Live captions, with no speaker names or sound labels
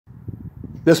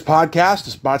This podcast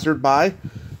is sponsored by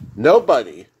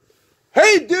nobody.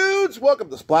 Hey dudes, welcome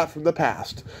to Splat from the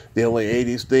Past, the only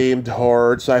 80s themed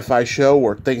horror sci-fi show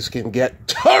where things can get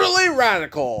totally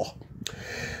radical.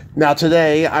 Now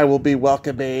today I will be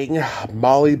welcoming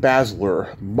Molly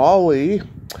Basler. Molly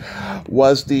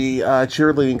was the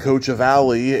cheerleading coach of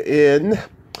Allie in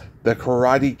The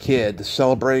Karate Kid,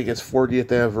 celebrating its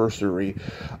 40th anniversary.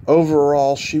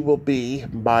 Overall, she will be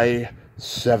my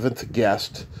 7th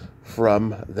guest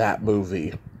from that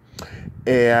movie.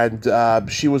 And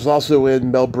she was also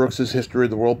in Mel Brooks' History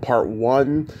of the World Part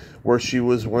 1, where she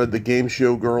was one of the game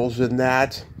show girls in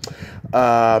that.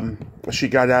 She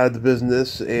got out of the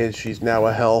business, and she's now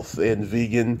a health and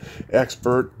vegan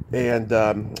expert,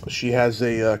 and she has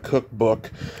a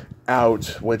cookbook out,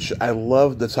 which I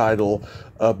love the title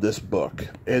of this book.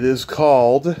 It is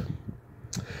called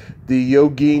The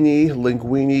Yogini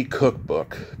Linguini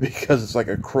Cookbook, because it's like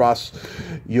a cross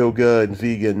yoga and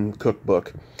vegan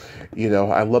cookbook. You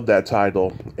know, I love that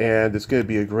title, and it's going to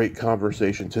be a great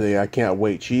conversation today. I can't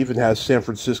wait. She even has San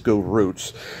Francisco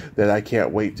roots that I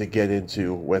can't wait to get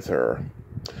into with her.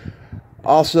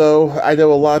 Also, I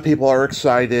know a lot of people are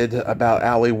excited about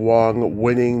Ali Wong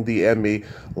winning the Emmy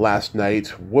last night.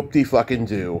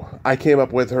 Whoop-de-fucking-do. I came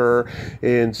up with her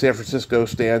in San Francisco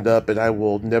stand-up, and I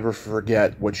will never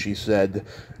forget what she said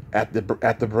at the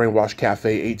Brainwash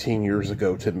Cafe 18 years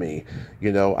ago to me.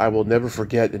 You know, I will never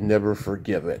forget and never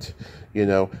forgive it. You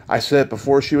know, I said it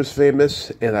before she was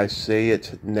famous, and I say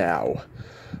it now.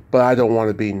 But I don't want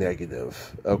to be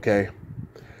negative, okay?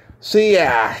 So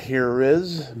yeah, here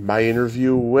is my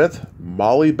interview with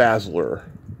Molly Basler.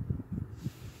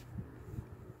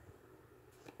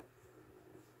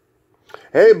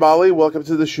 Hey Molly, welcome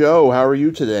to the show. How are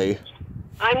you today?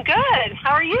 I'm good.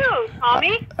 How are you,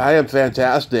 Tommy? I am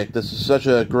fantastic. This is such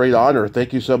a great honor.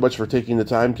 Thank you so much for taking the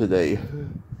time today.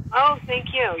 Oh,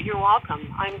 thank you. You're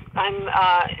welcome. It's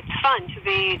fun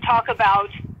to talk about,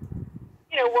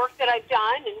 work that I've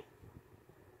done, and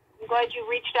I'm glad you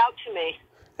reached out to me.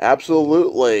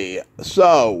 Absolutely.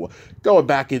 So, going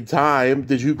back in time,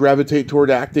 did you gravitate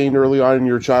toward acting early on in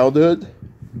your childhood?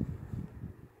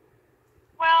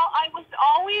 Well, I was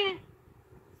always,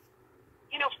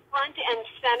 front and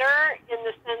center in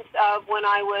the sense of when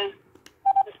I was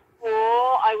in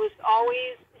school. I was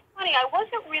always, it's funny, I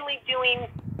wasn't really doing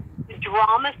the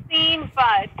drama scene,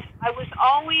 but I was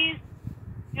always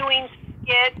doing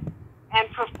skits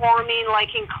and performing,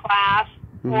 like, in class,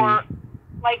 or,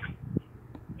 like,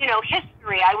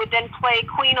 history. I would then play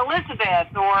Queen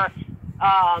Elizabeth, or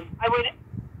I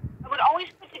would always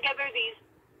put together these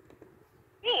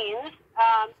scenes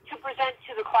to present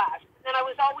to the class. And then I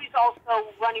was always also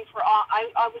running for.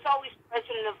 I was always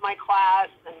president of my class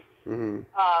and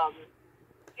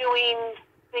doing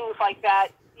things like that,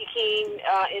 speaking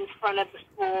in front of the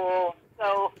school.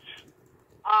 So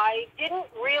I didn't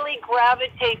really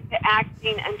gravitate to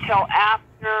acting until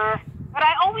after. But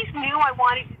I always knew I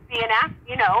wanted to be an actor.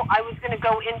 I was going to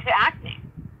go into acting.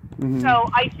 So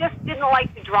I just didn't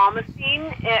like the drama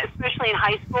scene, especially in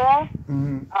high school.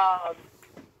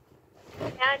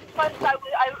 And plus,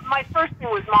 my first thing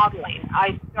was modeling.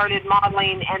 I started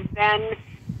modeling and then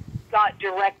got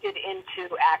directed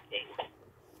into acting.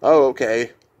 Oh,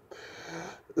 okay.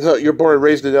 So you're born and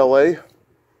raised in L.A.?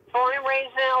 Born and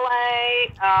raised in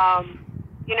L.A.,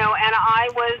 and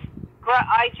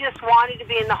I just wanted to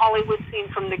be in the Hollywood scene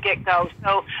from the get-go.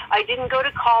 So I didn't go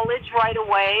to college right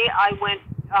away. I went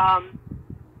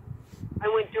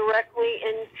directly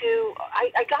into.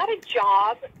 I got a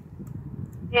job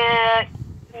at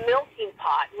Melting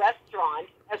Pot restaurant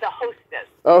as a hostess.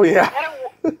 Oh yeah.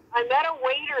 I met a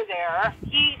waiter there.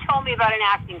 He told me about an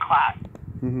acting class.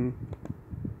 So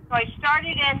I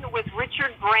started in with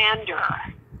Richard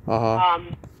Brander.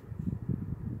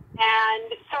 And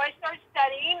so I started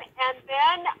studying, and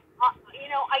then,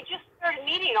 I just started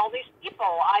meeting all these people.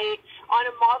 On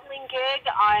a modeling gig,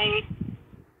 I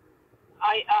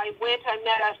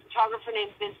met a photographer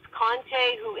named Vince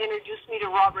Conte, who introduced me to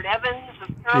Robert Evans of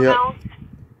Paramount. Yep.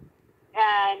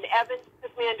 And Evans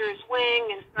took me under his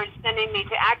wing and started sending me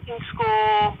to acting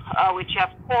school with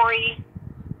Jeff Corey.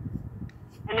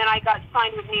 And then I got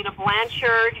signed with Nita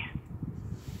Blanchard.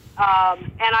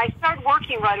 And I started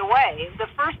working right away. The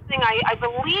first thing I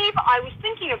believe I was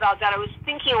thinking about that. I was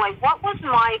thinking, like, what was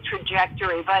my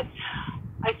trajectory? But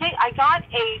I think I got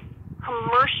a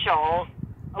commercial.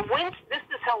 This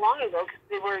is how long ago, because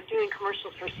they were doing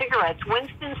commercials for cigarettes.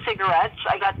 Winston Cigarettes.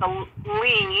 I got the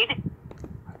lead.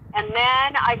 And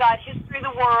then I got History of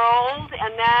the World.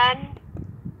 And then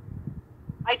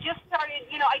I just started,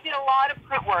 I did a lot of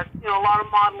print work, a lot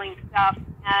of modeling stuff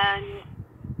and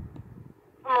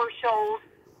commercials.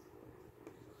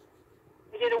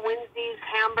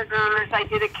 burgers. I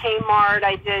did a Kmart.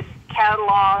 I did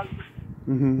catalogs.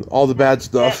 All the bad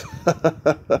stuff.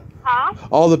 Huh?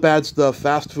 All the bad stuff.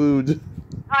 Fast food.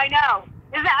 I know.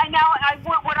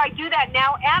 Would I do that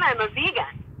now? And I'm a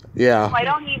vegan. Yeah. So I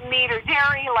don't eat meat or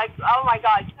dairy. Like, oh my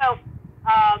God. So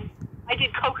I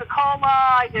did Coca-Cola.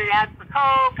 I did an ad for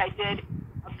Coke. I did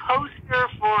a poster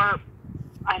for,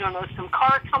 I don't know, some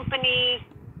car company.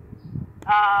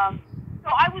 So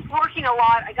I was working a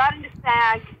lot. I got into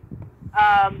SAG.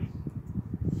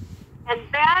 And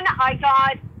then I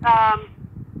got,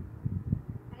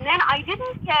 and then I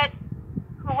didn't get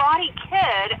Karate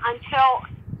Kid until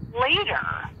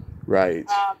later. Right.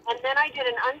 And then I did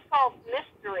an Unsolved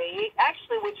Mystery,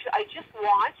 actually, which I just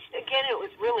watched. Again, it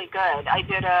was really good. I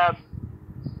did a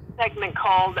segment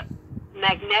called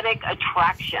Magnetic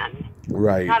Attraction.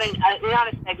 Right. Not a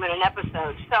segment, an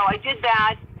episode. So I did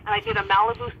that, and I did a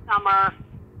Malibu Summer.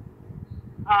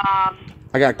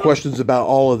 I got questions about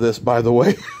all of this, by the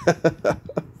way. So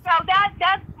that's,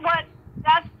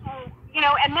 you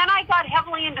know, and then I got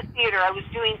heavily into theater. I was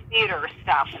doing theater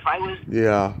stuff. I was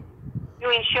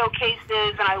doing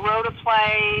showcases, and I wrote a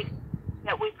play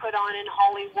that we put on in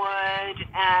Hollywood,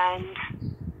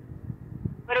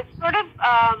 but it's sort of,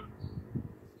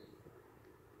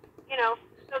 you know,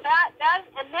 so that,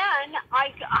 and then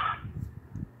I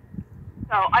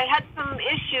had some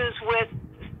issues with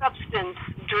substance,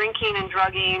 drinking and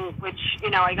drugging, which, you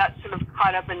know, I got sort of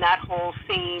caught up in that whole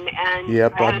scene, and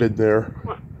yep, I've been there.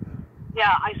 Yeah,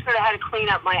 I sort of had to clean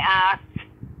up my act.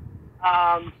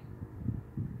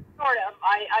 Sort of.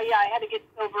 I had to get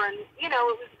sober, and, you know,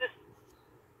 it was just,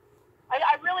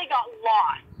 I really got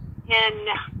lost in,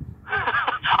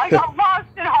 I got lost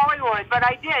in Hollywood, but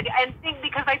I did,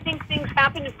 because I think things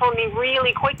happened for me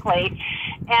really quickly,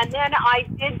 and then I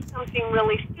did something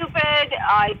really stupid,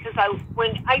 I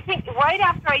think right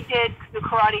after I did The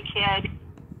Karate Kid,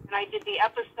 and I did the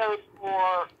episode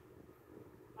for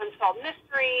Unsolved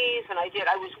Mysteries, and I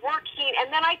was working,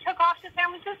 and then I took off to San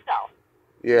Francisco.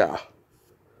 Yeah.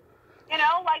 You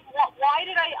know, like, why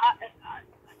did I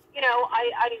you know,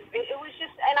 it was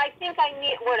just, and I think I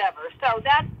need, whatever. So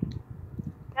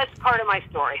that's part of my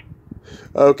story.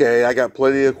 Okay, I got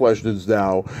plenty of questions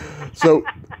now. So,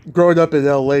 growing up in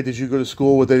L.A., did you go to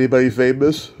school with anybody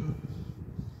famous?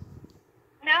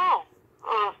 No,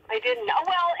 I didn't.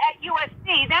 Well, at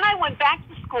USC, then I went back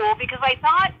to school because I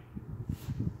thought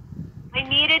I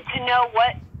needed to know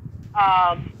what,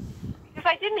 because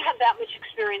I didn't have that much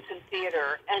experience in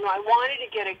theater, and I wanted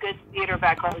to get a good theater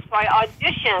background. So I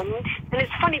auditioned, and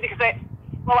it's funny because I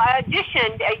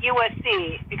auditioned at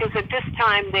USC because at this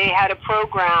time they had a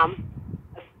program,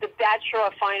 the Bachelor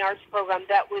of Fine Arts program,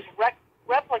 that was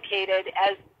replicated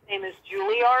as the same as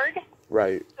Juilliard.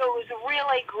 Right. So it was a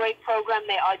really great program.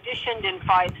 They auditioned in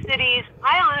 5 cities.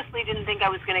 I honestly didn't think I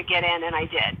was going to get in, and I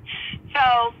did.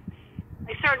 So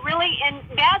I started really, and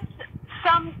that's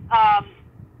some,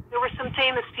 there were some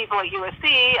famous people at USC.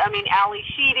 I mean, Ali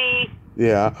Sheedy.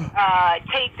 Yeah.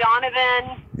 Tate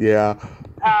Donovan. Yeah.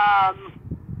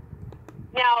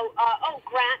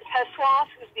 Grant Hesloff,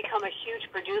 who's become a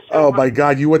huge producer. Oh, my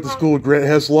God. You went to school with Grant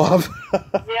Hesloff?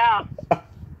 Yeah.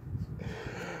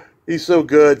 He's so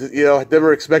good. You know, I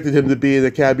never expected him to be an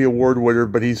Academy Award winner,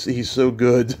 but he's so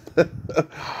good. I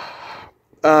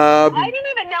didn't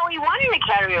even know he won an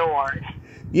Academy Award.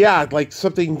 Yeah, like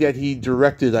something that he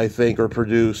directed, I think, or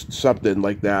produced, something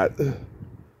like that.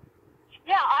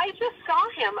 Yeah, I just saw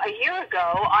him a year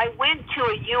ago. I went to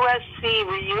a USC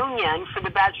reunion for the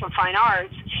Bachelor of Fine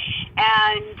Arts,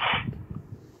 and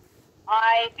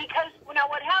because, you know,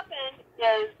 what happened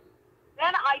is,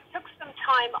 then I took some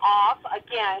time off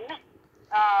again.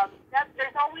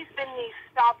 There's always been these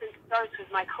stop and starts with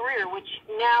my career, which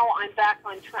now I'm back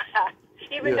on track,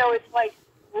 even though it's like,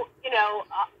 you know,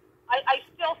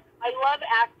 I love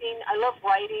acting. I love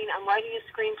writing. I'm writing a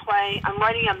screenplay. I'm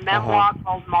writing a memoir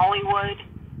called Mollywood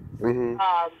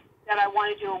that I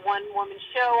want to do a one-woman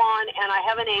show on, and I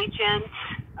have an agent.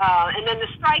 And then the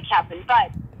strike happened,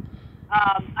 but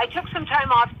I took some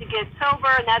time off to get sober,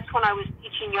 and that's when I was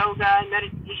teaching yoga and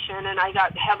meditation, and I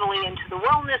got heavily into the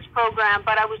wellness program,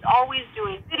 but I was always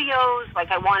doing videos. Like,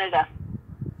 I wanted a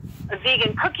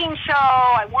vegan cooking show.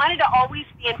 I wanted to always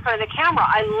be in front of the camera.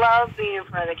 I love being in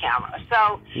front of the camera.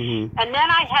 So, and then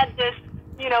I had this,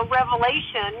 you know,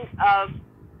 revelation of,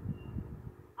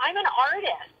 I'm an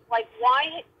artist. Like,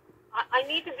 why? I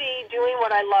need to be doing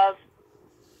what I love.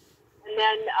 And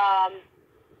then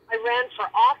I ran for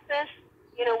office,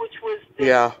 you know, which was,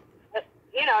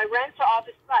 you know, I ran for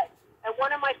office, but at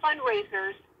one of my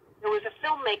fundraisers, there was a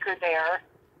filmmaker there,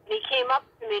 and he came up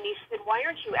to me and he said, "Why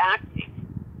aren't you acting?"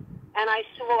 And I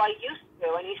said, "Well, I used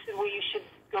to." And he said, "Well, you should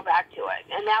go back to it.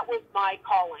 And that was my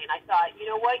calling. I thought, you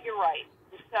know what, you're right.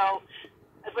 And so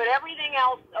I put everything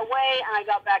else away, and I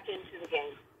got back into the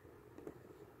game.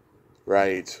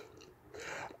 Right.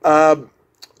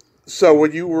 So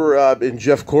when you were in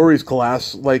Jeff Corey's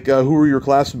class, like, who were your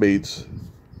classmates?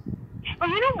 Well,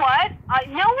 you know what?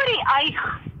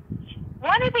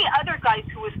 One of the other guys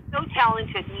who was so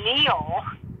talented, Neil,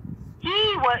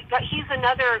 he's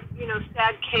another,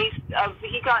 sad case of,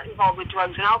 he got involved with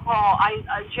drugs and alcohol.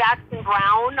 Jackson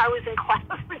Brown, I was in class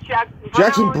with Jackson Brown.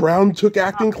 Jackson Brown took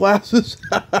acting classes?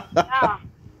 Yeah.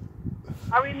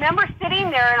 I remember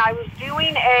sitting there, and we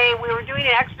were doing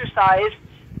an exercise.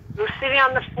 We were sitting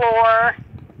on the floor,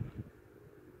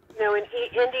 in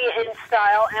Indian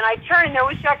style, and I turned, and there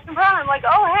was Jackson Brown. I'm like,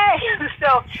 oh, hey.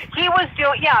 So he was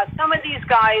doing, some of these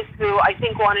guys who I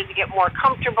think wanted to get more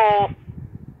comfortable,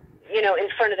 in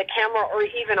front of the camera or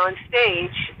even on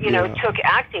stage, took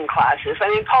acting classes. I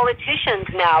mean, politicians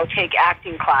now take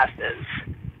acting classes.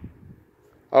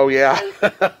 Oh, yeah.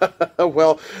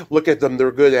 Well, look at them.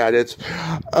 They're good at it.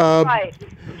 Right.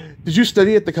 Did you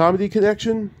study at the Comedy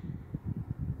Connection?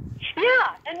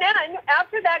 Yeah, and then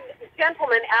after that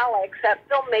gentleman, Alex, that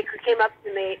filmmaker, came up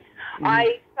to me,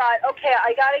 I thought, okay,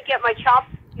 I got to get my chops,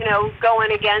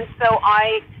 going again. So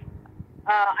I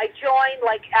joined,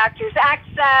 like, Actors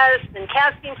Access and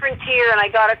Casting Frontier, and I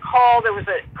got a call. There was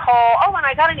a call. Oh, and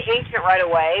I got an agent right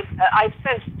away. I've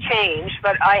since changed,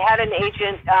 but I had an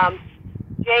agent,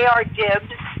 J.R.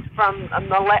 Dibbs from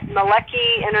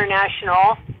Malecki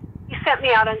International. He sent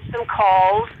me out on some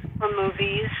calls for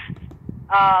movies.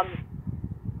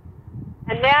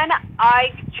 And then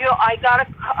I got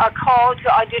a call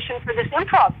to audition for this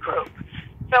improv group.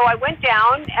 So I went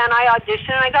down and I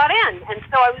auditioned and I got in. And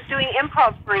so I was doing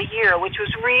improv for a year, which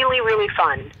was really, really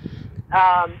fun.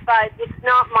 But it's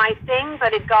not my thing,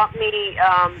 but it got me,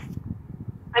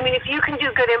 if you can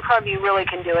do good improv, you really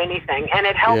can do anything. And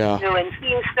it helps you in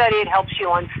scene study. It helps you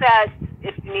on set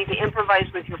if you need to improvise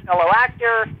with your fellow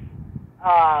actor.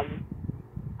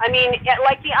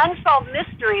 Like the Unsolved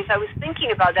Mysteries, I was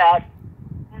thinking about that.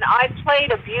 And I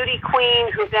played a beauty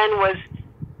queen who then was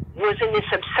in this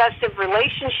obsessive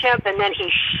relationship, and then he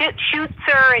shoots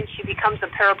her, and she becomes a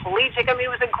paraplegic. I mean, it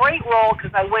was a great role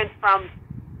because I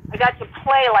got to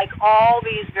play, like, all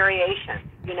these variations,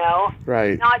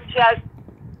 Right. Not just,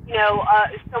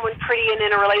 someone pretty and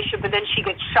in a relationship, but then she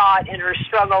gets shot in her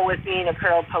struggle with being a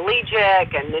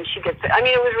paraplegic, and then she gets,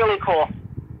 it was really cool.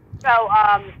 So,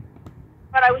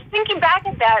 but I was thinking back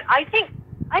at that, I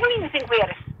don't even think we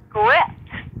had a script.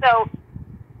 So,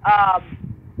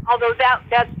 although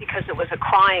that's because it was a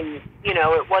crime,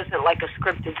 it wasn't like a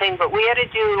scripted thing, but we had to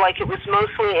do, like, it was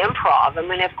mostly improv. I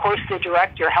mean, of course, the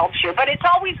director helps you, but it's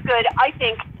always good. I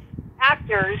think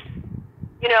actors,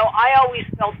 I always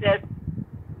felt that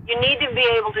you need to be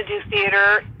able to do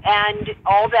theater and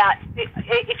all that.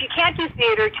 If you can't do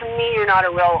theater, to me, you're not a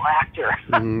real actor.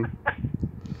 Mm-hmm.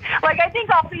 Like, I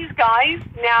think all these guys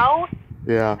now,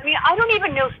 I don't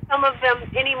even know some of them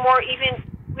anymore. Even,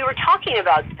 we were talking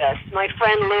about this. My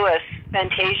friend Louis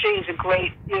Fantasia, he's a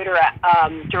great theater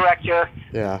director.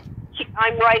 Yeah.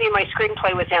 I'm writing my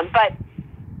screenplay with him. But,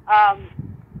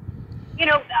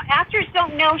 actors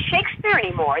don't know Shakespeare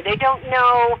anymore. They don't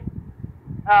know,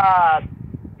 a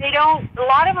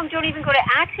lot of them don't even go to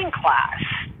acting class.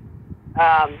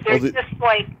 They're just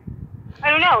like, I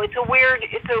don't know,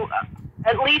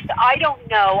 at least I don't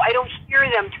know. I don't hear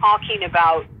them talking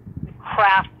about the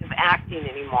craft of acting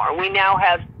anymore. We now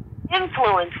have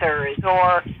influencers, you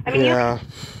know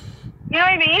what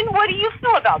I mean? What do you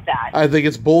feel about that? I think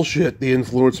it's bullshit, the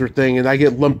influencer thing, and I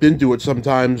get lumped into it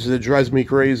sometimes, and it drives me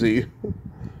crazy.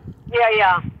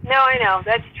 Yeah. No, I know.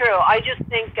 That's true. I just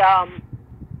think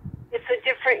it's a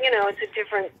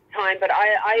different time, but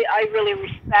I really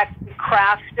respect the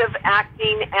craft of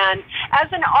acting, and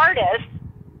as an artist,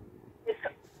 to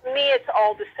me, it's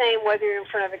all the same whether you're in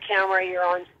front of a camera or you're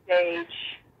on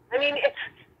stage. I mean, it's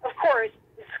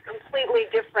completely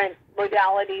different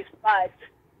modalities, but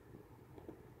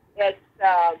it's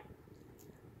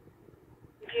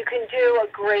if you can do a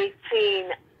great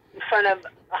scene in front of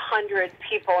 100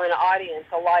 people in an audience,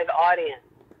 a live audience,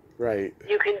 right?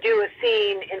 You can do a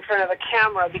scene in front of a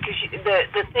camera because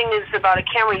the thing is about a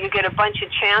camera, you get a bunch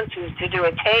of chances to do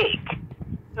a take.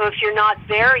 So if you're not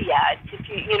there yet, if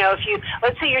you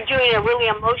let's say you're doing a really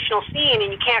emotional scene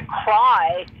and you can't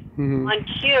cry on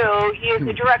cue,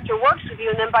 the director works with you,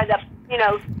 and then by the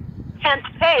 10th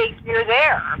take, you're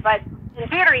there. But in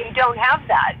theater, you don't have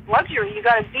that luxury. You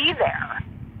got to be there.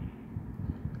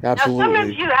 Absolutely. Now,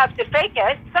 sometimes you have to fake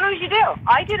it. Sometimes you do.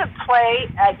 I did a play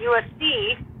at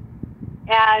USC,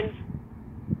 and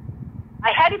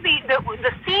I had to be,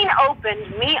 the scene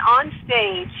opened, me on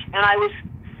stage, and I was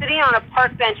sitting on a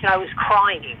park bench and I was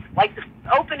crying. Like the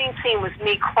opening scene was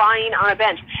me crying on a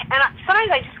bench. And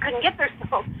sometimes I just couldn't get there,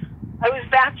 so I was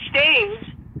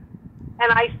backstage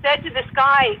and I said to this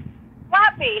guy,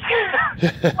 slap me.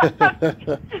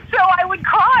 So I would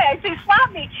cry. I'd say,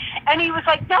 slap me. And he was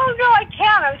like, no, I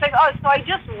can't. I was like, oh, so I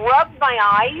just rubbed my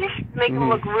eyes to make them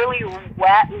look really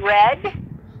red.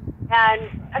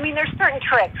 And, I mean, there's certain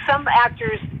tricks. Some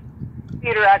actors,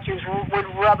 theater actors, would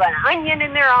rub an onion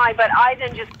in their eye, but I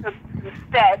then just took some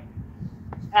steps,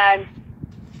 and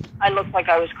I looked like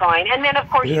I was crying. And then, of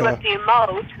course, you have to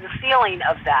emote the feeling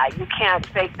of that. You can't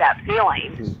fake that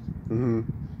feeling. Mm-hmm.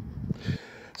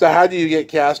 So how do you get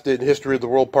cast in History of the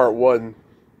World Part 1?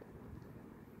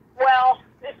 Well,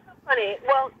 it's so funny.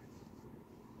 Well,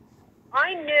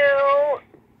 I knew...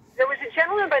 There was a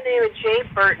gentleman by the name of Jay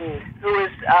Burton, who was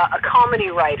a comedy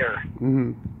writer.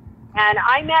 Mm-hmm. And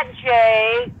I met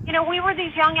Jay. You know, we were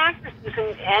these young actresses,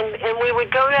 and we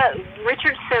would go to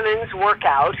Richard Simmons'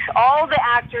 workout. All the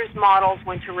actors' models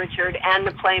went to Richard and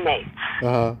the Playmates.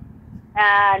 Uh-huh.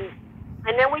 And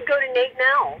then we'd go to Nate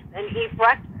Nell's and eat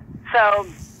breakfast. So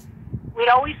we'd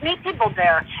always meet people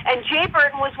there. And Jay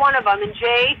Burton was one of them, and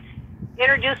Jay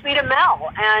introduced me to Mel,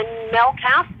 and Mel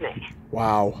cast me.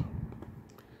 Wow.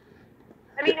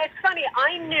 I mean, it's funny.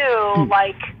 I knew,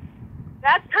 like,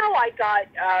 that's how I got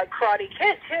Karate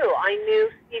Kid, too. I knew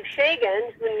Steve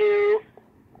Shagan, who knew,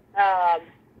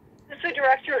 who's the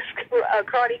director of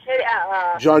Karate Kid?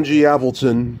 John G.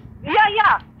 Avildsen.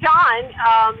 Yeah.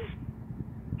 John.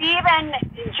 Steve and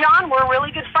John were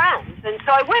really good friends. And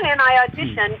so I went in, I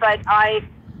auditioned, but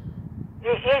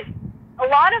a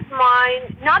lot of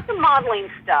mine, not the modeling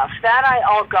stuff, that I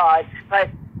all got, but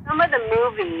some of the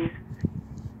movies,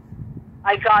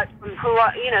 I got from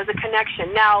the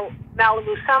connection. Now,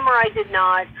 Malibu Summer, I did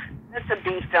not. That's a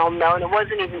B film, though, and it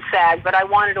wasn't even SAG, but I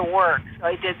wanted to work, so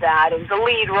I did that. It was a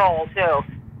lead role, too.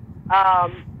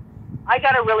 I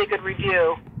got a really good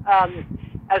review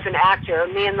as an actor,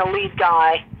 me and the lead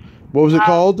guy. What was it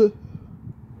called?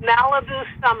 Malibu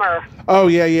Summer. Oh,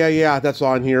 yeah. That's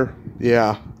on here.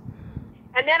 Yeah.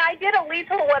 And then I did a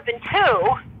Lethal Weapon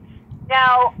 2.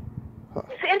 Now...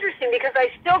 It's interesting because I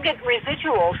still get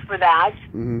residuals for that,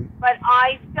 but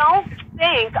I don't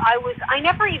think I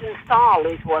never even saw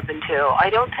Lethal Weapon 2. I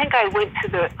don't think I went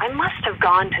to I must have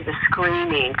gone to the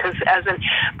screening, because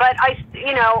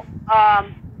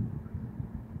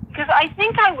I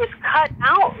think I was cut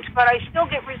out, but I still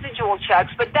get residual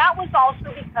checks, but that was also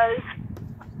because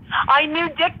I knew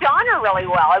Dick Donner really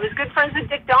well. I was good friends with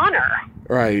Dick Donner.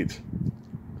 Right.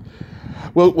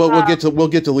 Well, we'll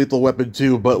get to Lethal Weapon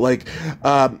 2, but like,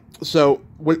 so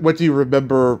what do you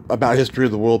remember about History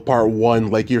of the World Part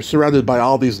 1? Like, you're surrounded by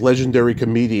all these legendary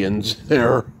comedians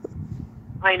there.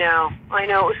 I know. It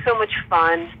was so much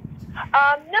fun.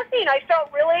 Nothing.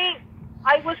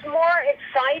 I was more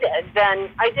excited than,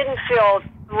 I didn't feel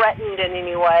threatened in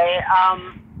any way.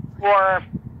 Or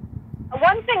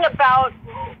one thing about,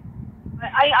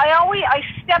 I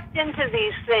stepped into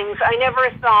these things. I never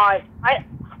thought,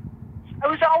 I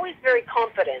was always very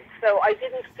confident, so I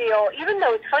didn't feel, even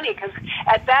though it's funny, because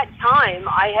at that time,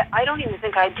 I don't even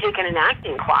think I'd taken an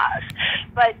acting class.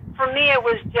 But for me, it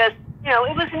was just,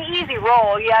 it was an easy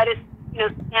role. You had to,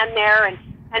 stand there, and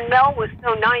Mel was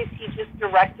so nice, he just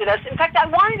directed us. In fact, I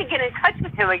wanted to get in touch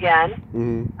with him again.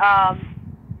 Mm-hmm.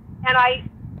 And I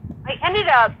ended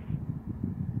up,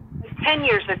 like 10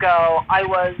 years ago,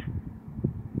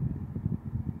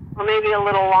 or maybe a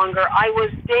little longer, I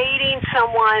was dating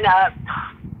someone,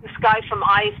 this guy from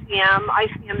ICM.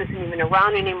 ICM isn't even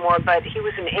around anymore, but he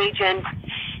was an agent,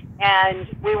 and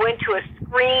we went to a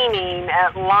screening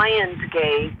at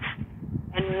Lionsgate,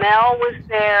 and Mel was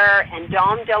there, and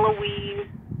Dom DeLuise,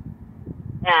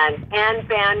 and Anne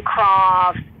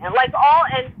Bancroft, and like all,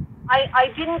 and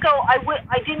I didn't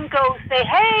go say,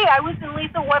 hey, I was in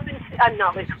Lethal Weapon,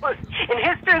 not Lethal Weapon, in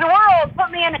History of the World,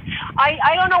 put me in.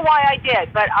 I don't know why I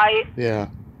did, but I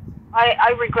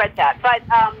regret that. But,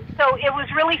 so it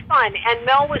was really fun, and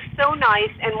Mel was so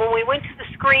nice, and when we went to the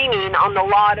screening on the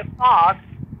lot of Fox,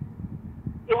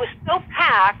 it was so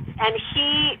packed, and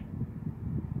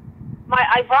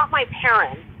I brought my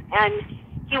parents, and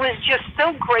he was just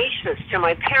so gracious to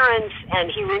my parents, and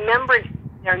he remembered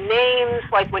their names,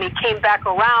 like when he came back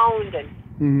around, and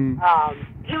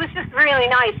he was just really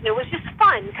nice, and it was just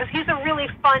fun, because he's a really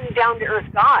fun, down-to-earth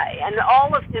guy, and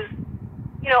all of his,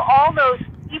 all those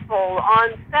people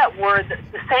on set were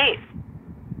the same.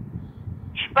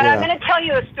 But I'm going to tell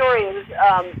you a story. It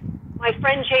was my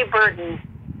friend Jay Burton,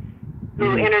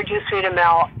 who introduced me to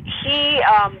Mel.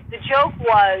 The joke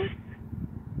was,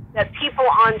 that people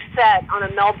on set on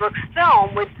a Mel Brooks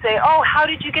film would say, "Oh, how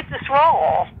did you get this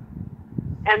role?"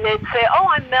 And they'd say, "Oh,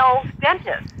 I'm Mel's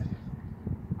dentist."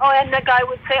 Oh, and the guy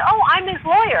would say, "Oh, I'm his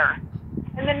lawyer."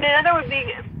 And then another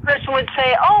person would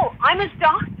say, "Oh, I'm his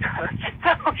doctor."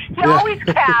 So he always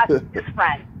cast his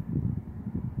friend.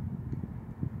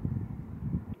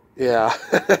 Yeah.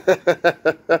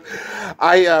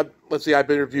 Let's see,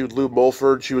 I've interviewed Lou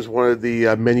Mulford. She was one of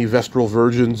the many Vestal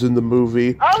virgins in the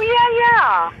movie. Oh,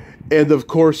 yeah. And of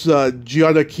course,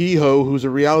 Gianna Kehoe, who's a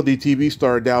reality TV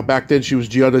star now. Back then, she was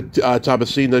Gianna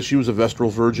Thomasina. She was a Vestal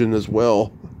virgin as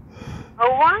well.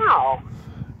 Oh, wow.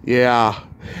 Yeah.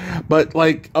 But,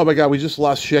 like, oh my God, we just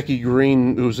lost Shecky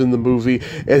Green, who's in the movie,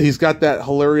 and he's got that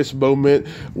hilarious moment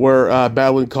where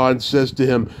Madeline Kahn says to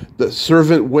him, "The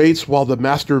servant waits while the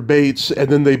master baits," and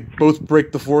then they both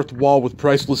break the fourth wall with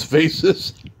priceless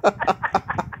faces.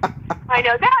 I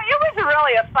know. It was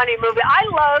really a funny movie. I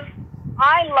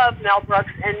love Mel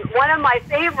Brooks, and one of my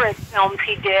favorite films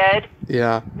he did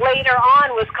later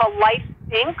on was called Life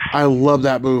Stinks. I love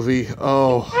that movie.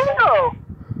 Oh.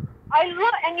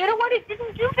 And you know what? It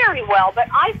didn't do very well, but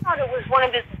I thought it was one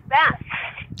of his best.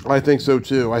 I think so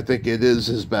too. I think it is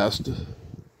his best. And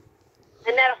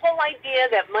that whole idea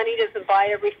that money doesn't buy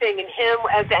everything, and him,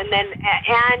 and then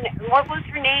Anne, what was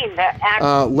her name? That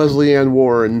actress? Leslie Ann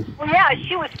Warren. Well, yeah,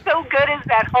 she was so good as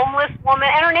that homeless woman,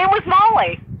 and her name was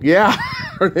Molly. Yeah,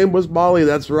 her name was Molly.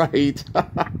 That's right.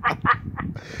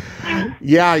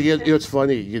 Yeah, it's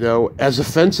funny, as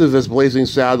offensive as Blazing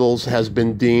Saddles has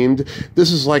been deemed,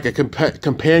 this is like a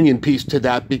companion piece to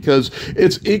that because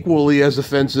it's equally as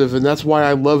offensive, and that's why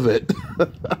I love it.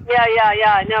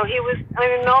 Yeah. No,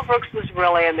 Mel Brooks was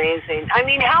really amazing. I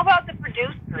mean, how about The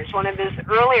Producers, one of his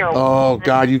earlier ones? Oh,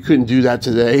 God, you couldn't do that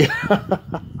today.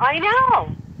 I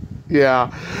know. Yeah,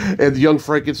 and Young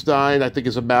Frankenstein, I think,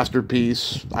 is a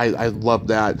masterpiece. I love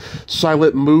that.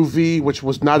 Silent Movie, which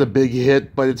was not a big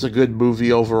hit, but it's a good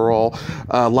movie overall.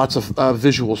 Lots of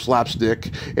visual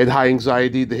slapstick. And High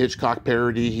Anxiety, the Hitchcock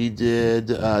parody he did.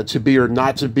 To Be or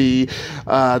Not to Be.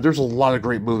 There's a lot of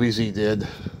great movies he did.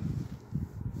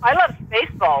 I love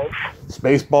Spaceballs.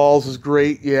 Spaceballs is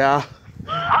great, yeah.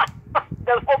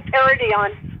 The whole parody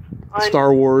on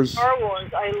Star Wars.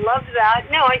 I love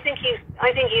that. No, I think he's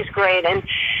great. And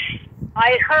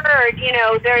I heard,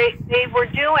 they were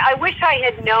doing. I wish I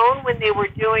had known when they were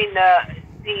doing the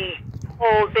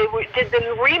whole. Did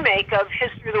the remake of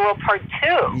History of the World Part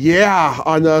 2. Yeah,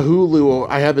 on Hulu.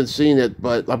 I haven't seen it,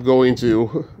 but I'm going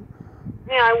to.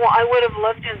 Yeah, I would have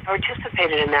loved to have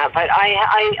participated in that, but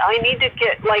I need to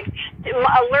get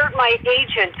alert my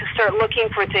agent to start looking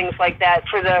for things like that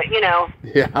for the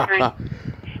Yeah.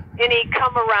 Any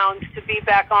come around to be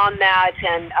back on that,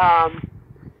 and I'm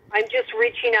just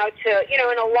reaching out to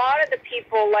and a lot of the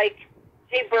people like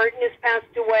Jay Burton has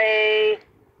passed away.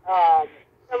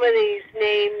 Some of these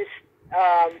names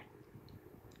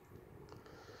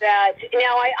that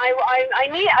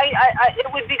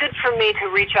it would be good for me to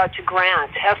reach out to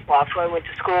Grant Hesloff, who I went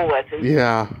to school with. And,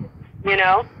 yeah.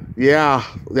 Yeah,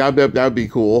 that'd be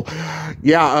cool.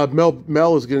 Yeah,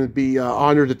 Mel is going to be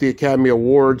honored at the Academy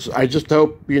Awards. I just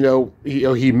hope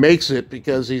he makes it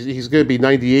because he's going to be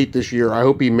 98 this year. I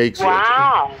hope he makes it.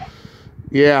 Wow.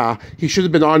 Yeah, he should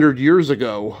have been honored years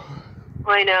ago.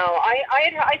 I know.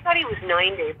 I thought he was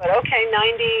 90, but okay,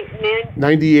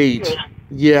 98.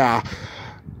 Yeah.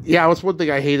 Yeah, that's one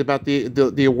thing I hate about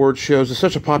the award shows. It's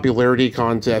such a popularity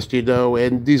contest,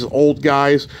 and these old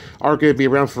guys aren't going to be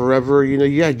around forever. You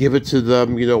gotta give it to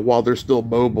them, while they're still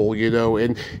mobile,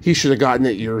 and he should have gotten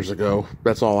it years ago.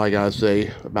 That's all I gotta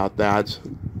say about that.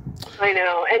 I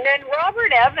know. And then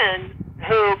Robert Evans,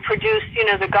 who produced,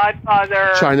 The Godfather,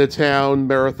 Chinatown,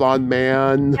 Marathon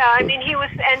Man. Yeah, I mean,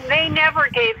 and they never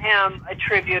gave him a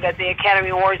tribute at the Academy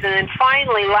Awards. And then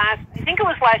finally, I think it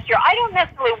was last year, I don't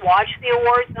necessarily watch the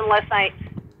awards unless I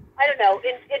don't know,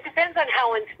 it depends on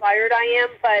how inspired I am,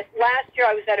 but last year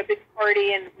I was at a big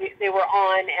party and they were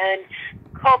on, and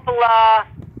Coppola,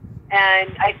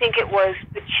 and I think it was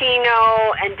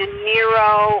Pacino and De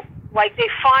Niro, they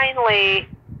finally,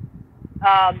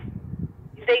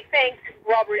 they thanked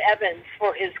Robert Evans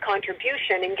for his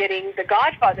contribution in getting The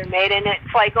Godfather made, and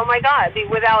it's like, oh my God,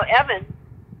 without Evans,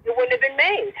 it wouldn't have been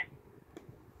made.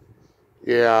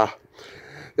 Yeah.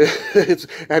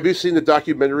 Have you seen the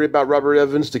documentary about Robert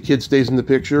Evans, The Kid Stays in the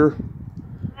Picture?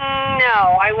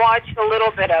 No, I watched a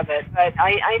little bit of it, but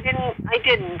I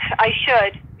didn't. I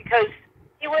should, because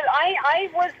he was. I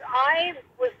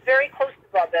was very close to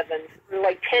Bob Evans for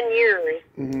 10 years,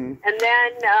 and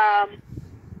then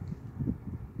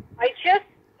I just,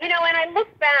 and I look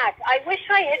back. I wish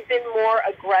I had been more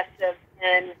aggressive,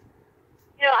 and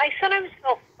I sometimes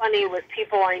felt funny with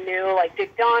people I knew, like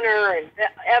Dick Donner and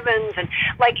Evans, and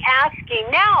like asking.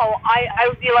 Now I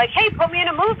would be like, hey, put me in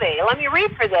a movie. Let me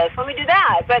read for this. Let me do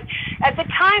that. But at the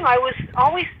time, I was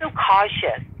always so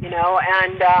cautious,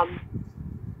 and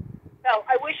so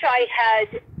I wish I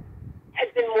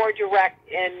had been more direct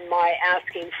in my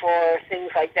asking for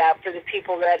things like that for the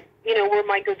people that, were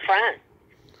my good friends.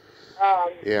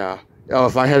 Yeah. Oh,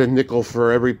 if I had a nickel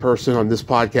for every person on this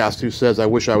podcast who says I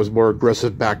wish I was more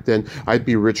aggressive back then, I'd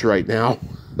be rich right now.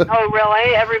 Oh,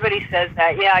 really? Everybody says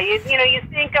that. Yeah, you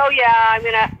think, oh yeah, I'm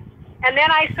gonna, and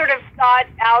then I sort of got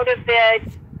out of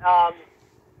it.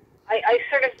 I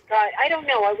sort of got, I don't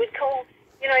know. I would go,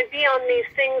 I'd be on these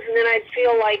things, and then I'd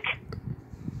feel like,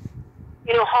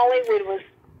 Hollywood was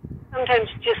sometimes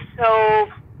just so.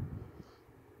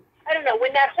 I don't know,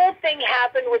 when that whole thing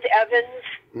happened with Evans,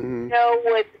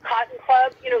 with Cotton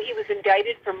Club, he was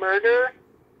indicted for murder.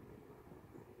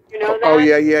 You know that? Oh,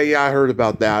 yeah, I heard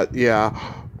about that, yeah.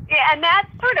 Yeah, and that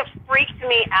sort of freaked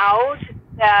me out,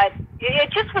 that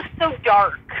it just was so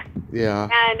dark. Yeah.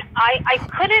 And I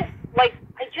couldn't, I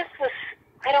just was,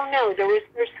 I don't know,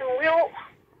 there's some real,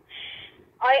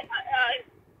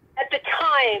 at the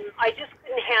time, I just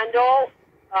couldn't handle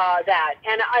that.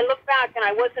 And I look back, and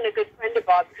I wasn't a good friend of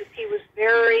Bob because he was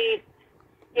very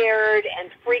scared and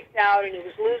freaked out, and he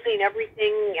was losing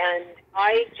everything. And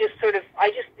I just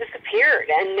disappeared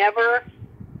and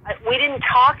we didn't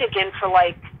talk again for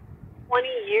 20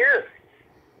 years.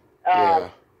 Yeah.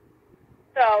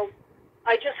 So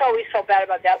I just always felt bad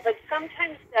about that. But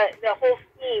sometimes the whole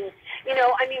scene,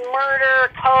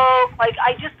 murder, coke,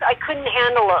 I couldn't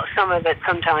handle some of it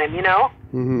sometime,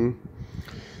 Mm-hmm.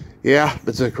 Yeah,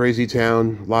 it's a crazy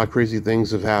town. A lot of crazy things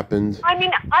have happened. I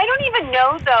don't even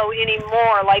know, though,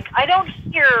 anymore. I don't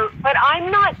hear, but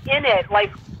I'm not in it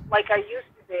like I used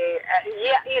to be.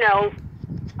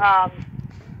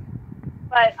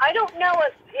 But I don't know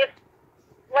if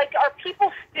are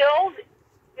people still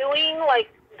doing,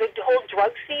 the whole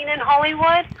drug scene in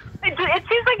Hollywood? It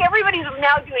seems like everybody's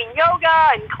now doing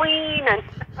yoga and clean and...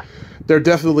 They're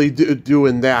definitely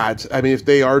doing that. I mean, if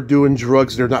they are doing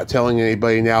drugs, they're not telling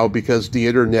anybody now because the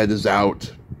internet is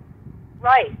out.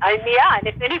 Right. And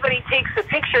if anybody takes a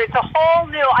picture, it's a whole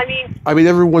new...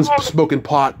 everyone's smoking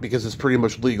pot because it's pretty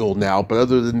much legal now, but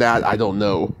other than that, I don't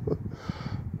know.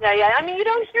 Yeah. You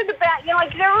don't hear the bad...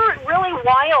 they're really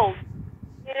wild.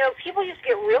 People just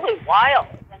get really wild.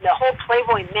 And the whole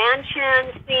Playboy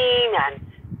Mansion scene, and,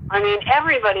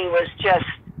 everybody was just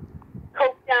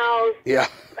coked out. Yeah.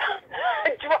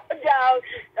 Drugged out,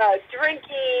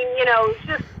 drinking,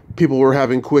 just... People were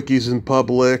having quickies in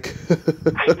public.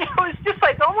 It was just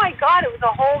oh my God, it was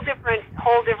a whole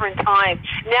different time.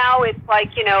 Now it's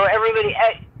everybody,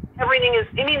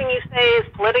 anything you say is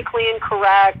politically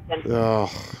incorrect. And,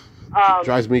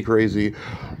 drives me crazy.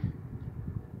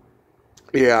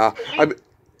 Yeah.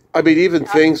 Even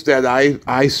things that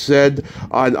I said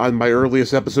on my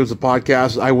earliest episodes of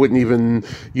podcasts, I wouldn't even,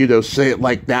 say it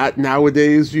like that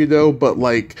nowadays, but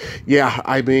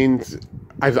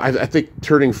I think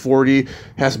turning 40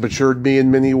 has matured me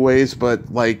in many ways, but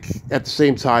at the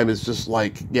same time, it's just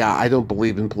I don't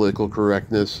believe in political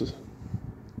correctness.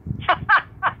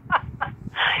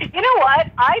 You know what?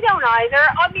 I don't either.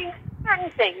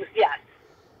 Certain things, yes.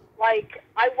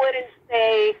 I wouldn't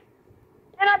say...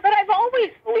 But I've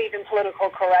always believed in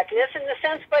political correctness in the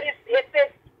sense, but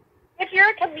if you're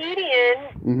a comedian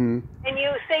and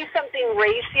you say something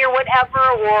racy or whatever,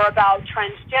 or about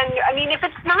transgender, if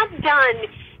it's not done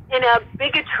in a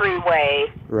bigotry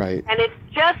way, right? And it's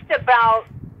just about,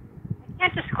 I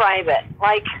can't describe it.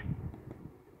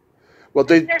 Well,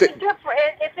 there's a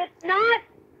difference. If it's not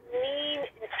mean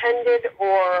intended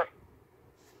or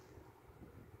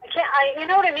you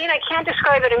know what I mean? I can't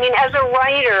describe it. As a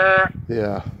writer,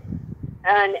 yeah,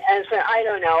 and I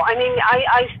don't know.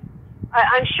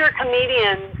 I'm sure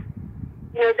comedians,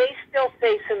 they still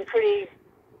say some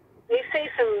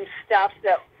stuff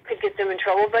that could get them in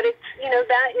trouble. But it's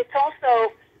that it's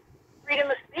also freedom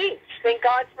of speech. Thank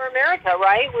God for America,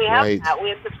 right? We have that. We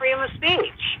have the freedom of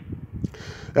speech.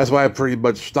 That's why I pretty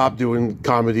much stopped doing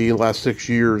comedy in the last 6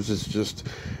 years. It's just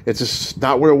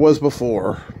not what it was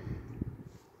before.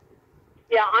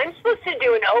 Yeah, I'm supposed to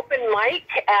do an open mic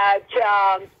at...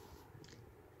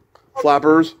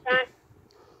 Flappers?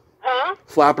 Huh?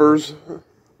 Flappers?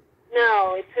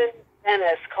 No, it's in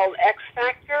Venice, called X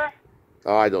Factor.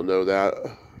 Oh, I don't know that.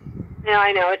 Yeah,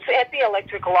 I know. It's at the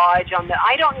Electric Lodge.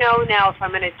 I don't know now if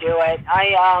I'm going to do it.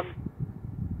 I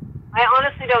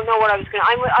honestly don't know what I was going to...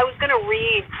 I was going to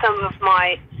read some of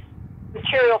my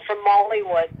material from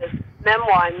Mollywood, this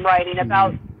memoir I'm writing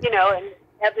about,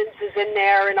 Evans is in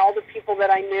there, and all the people that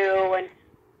I knew, and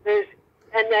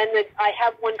then I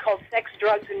have one called Sex,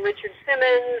 Drugs, and Richard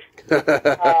Simmons,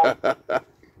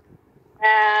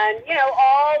 and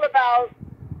all about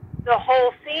the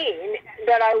whole scene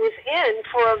that I was in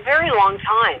for a very long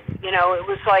time. It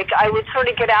was like I would sort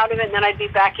of get out of it, and then I'd be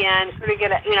back in, sort of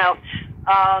get,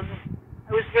 I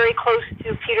was very close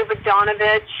to Peter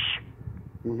Bogdanovich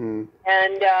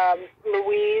and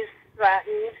Louise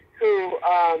Stratton, who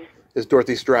is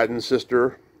Dorothy Stratton's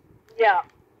sister. Yeah.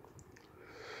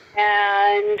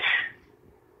 And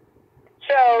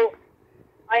so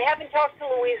I haven't talked to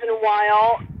Louise in a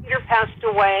while. Peter passed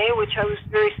away, which I was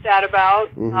very sad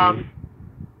about.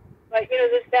 But,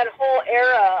 that whole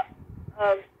era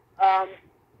of,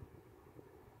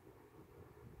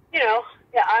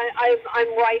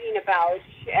 I'm writing about.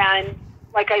 And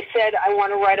like I said, I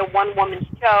want to write a one-woman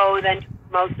show, then to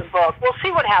promote the book. We'll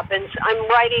see what happens. I'm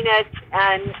writing it,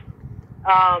 and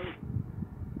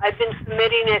I've been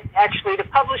submitting it actually to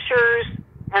publishers,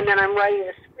 and then I'm writing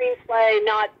a screenplay,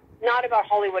 not about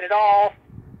Hollywood at all.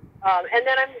 And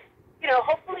then I'm,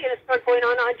 hopefully going to start going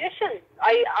on auditions.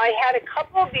 I had a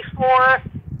couple before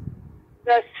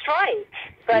the strike,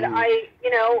 but I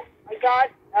got,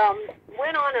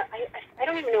 went on I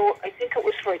don't even know, I think it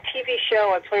was for a TV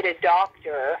show. I played a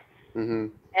doctor,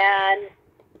 and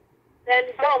then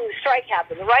boom, the strike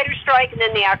happened. The writer's strike and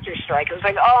then the actor's strike. It was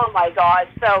like, oh my God.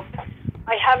 So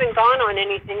I haven't gone on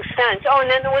anything since. Oh, and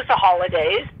then there was the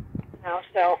holidays,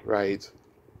 so. Right.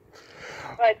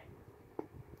 But.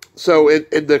 So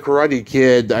in the Karate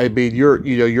Kid, I mean,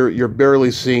 you're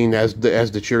barely seen as the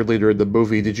cheerleader in the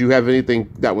movie. Did you have anything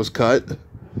that was cut?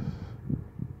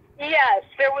 Yes,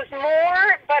 there was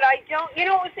more, but I don't. It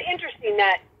was interesting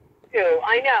that too.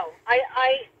 I know.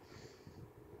 I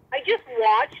just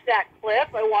watched that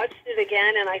clip. I watched it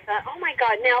again, and I thought, oh my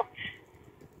God! Now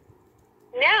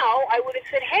I would have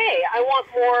said, hey, I want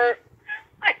more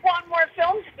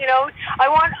films. I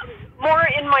want more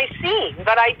in my scene,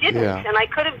 but I didn't, and I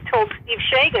could have told Steve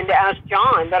Shagan to ask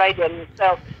John, but I didn't.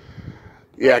 So,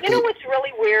 yeah. What's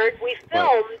really weird? We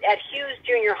filmed at Hughes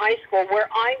Junior High School, where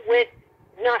I went.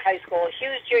 Not high school,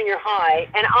 Hughes Junior High,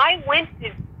 and I went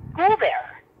to school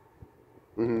there.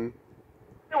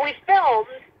 So we filmed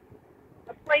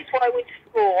a place where I went to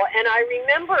school, and I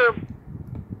remember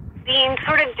being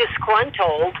sort of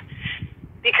disgruntled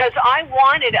because I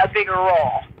wanted a bigger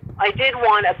role. I did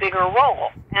want a bigger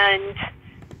role, and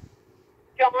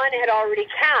John had already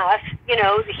cast, he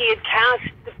had cast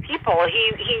the people.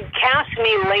 He cast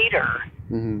me later.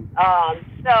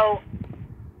 So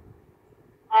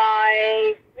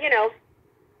I,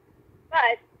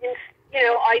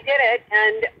 I did it,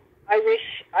 and I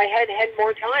wish I had had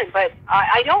more time, but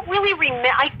I don't really remember.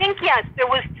 I think, yes, there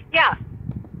was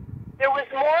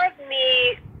more of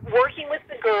me working with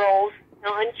the girls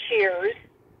on Cheers,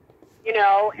 and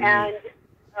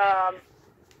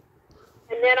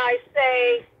then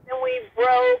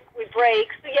we break.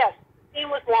 So yes, the scene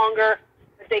was longer,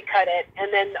 but they cut it,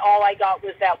 and then all I got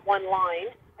was that one line.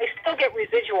 I still get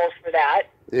residuals for that.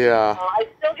 Yeah. I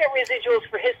still get residuals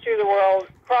for History of the World,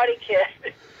 Karate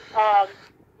Kid,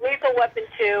 Lethal Weapon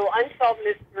 2, Unsolved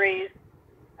Mysteries.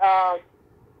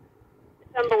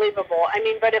 It's unbelievable. I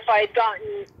mean, but if I had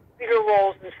gotten bigger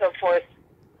roles and so forth,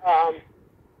 it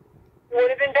would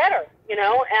have been better,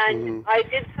 And I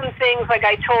did some things, like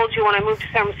I told you, when I moved to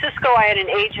San Francisco, I had an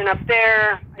agent up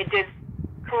there. I did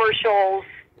commercials,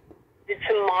 did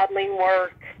some modeling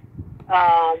work.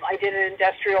 I did an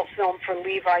industrial film for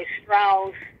Levi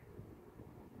Strauss.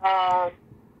 I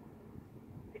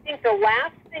think the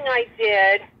last thing I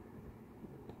did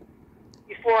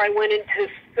before I went into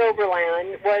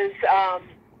Soberland was,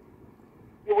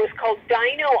 it was called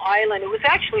Dino Island. It was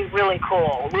actually really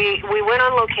cool. We went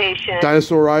on location.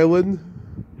 Dinosaur Island?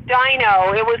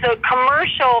 Dino. It was a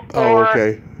commercial for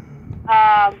a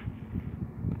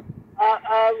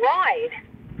ride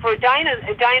for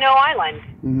Dino Island.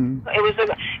 It was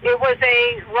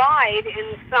a ride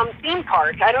in some theme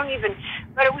park. But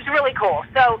it was really cool.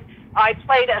 So I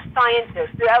played a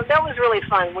scientist. That was really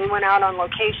fun. We went out on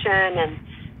location, and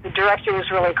the director was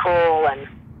really cool, and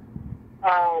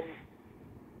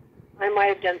I might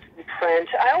have done some print.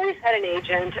 I always had an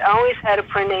agent. I always had a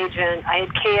print agent. I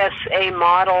had KSA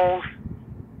models.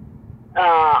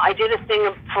 I did a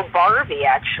thing for Barbie,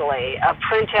 actually, a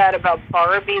print ad about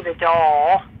Barbie the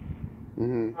doll.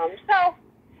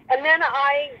 And then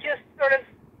I just sort of,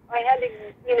 I had to,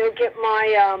 get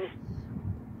my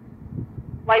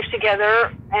life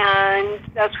together, and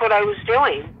that's what I was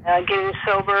doing, getting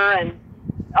sober, and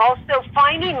also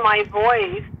finding my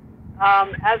voice.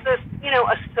 as a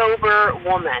sober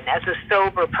woman, as a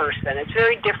sober person. It's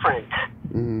very different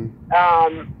than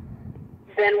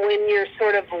when you're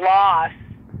sort of lost.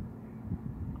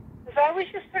 Because I was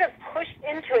just sort of pushed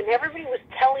into it, and everybody was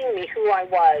telling me who I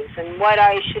was and what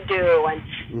I should do, and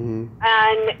you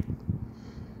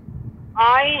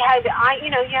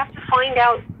have to find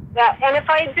out that. And if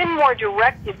I had been more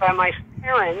directed by my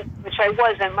parents, which I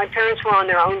wasn't, my parents were on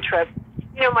their own trip.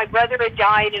 My brother had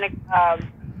died in a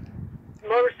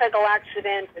motorcycle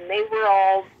accident, and they were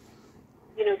all,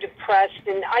 depressed,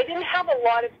 and I didn't have a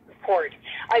lot of support.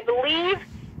 I believe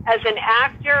as an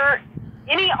actor,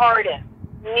 any artist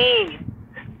needs,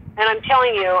 and I'm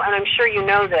telling you, and I'm sure you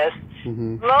know this,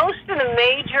 most of the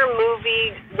major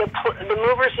the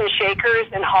movers and shakers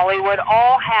in Hollywood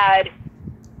all had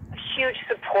a huge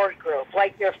support group,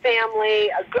 like their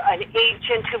family, an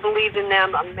agent who believed in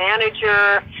them, a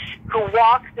manager who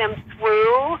walked them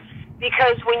through.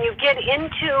 Because when you get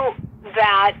into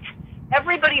that,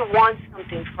 everybody wants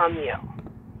something from you.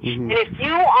 And if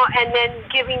you are, and then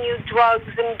giving you drugs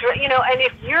and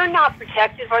if you're not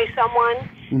protected by someone,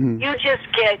 you just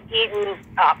get eaten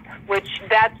up, which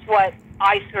that's what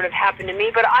sort of happened to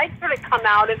me. But I sort of come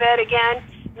out of it again.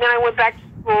 And then I went back to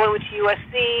school. I went to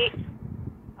USC.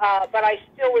 But I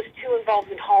still was too involved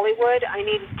in Hollywood. I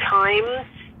needed time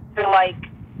to,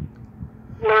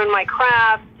 learn my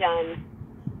craft, and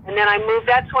then I moved.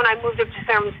 That's when I moved up to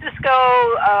San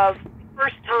Francisco.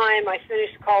 First time I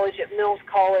finished college at Mills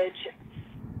College.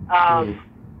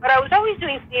 But I was always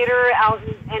doing theater out,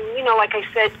 and like I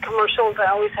said, commercials. I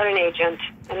always had an agent,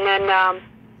 and then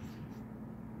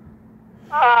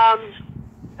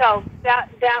so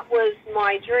that was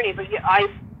my journey. But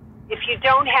if you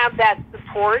don't have that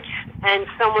support and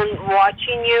someone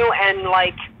watching you, and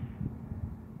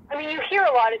you hear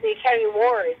a lot of the Academy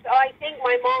Awards. Oh, I thank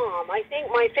my mom. I thank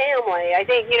my family. I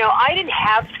think, I didn't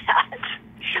have that.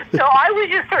 So I was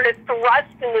just sort of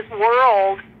thrust in this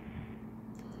world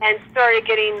and started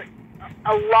getting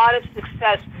a lot of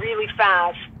success really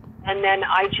fast. And then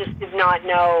I just did not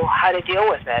know how to deal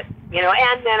with it,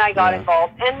 and then I got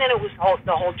involved. And then it was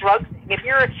the whole drug thing. If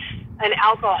you're an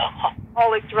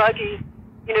alcoholic druggie,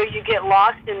 you get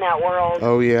lost in that world.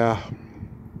 Oh, yeah.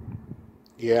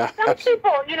 Yeah. Some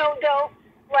people, don't,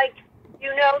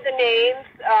 the names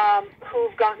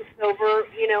who've gotten sober,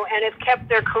 and have kept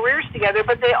their careers together,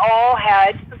 but they all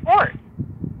had support.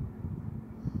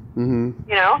 Do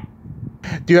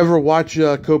you ever watch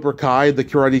Cobra Kai, the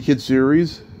Karate Kid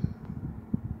series?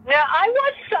 No, I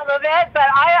watched some of it, but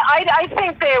I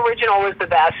think the original was the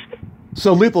best.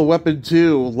 So Lethal Weapon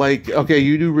 2,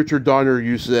 you knew Richard Donner,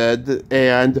 you said,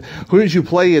 and who did you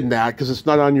play in that? Because it's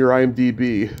not on your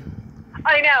IMDb.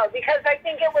 I know, because I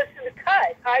think it was the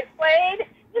cut. I played, it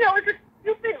was a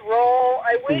stupid role.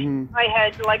 I wish I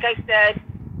had, like I said,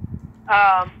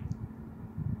 I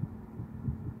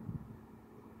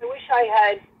wish I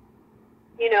had,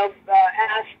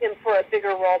 asked him for a bigger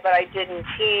role, but I didn't.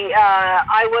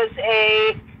 I was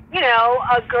a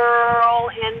girl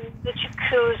in the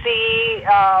jacuzzi,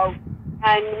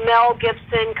 and Mel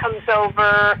Gibson comes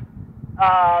over,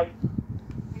 and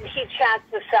he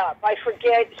chats us up. I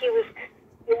forget, it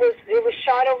was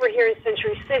shot over here in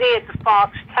Century City at the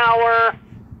Fox Tower.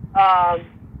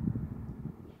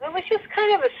 It was just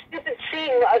kind of a stupid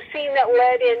scene, a scene that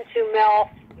led into Mel.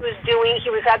 He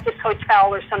was at this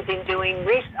hotel or something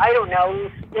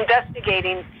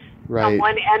investigating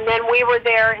someone, and then we were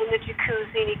there in the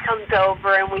jacuzzi, and he comes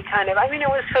over, and we kind of, it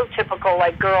was so typical,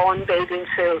 girl in bathing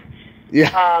suit.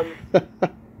 Yeah.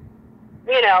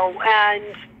 And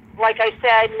like I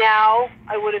said, now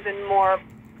I would have been more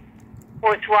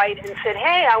forthright and said,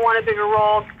 hey, I want a bigger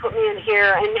role, put me in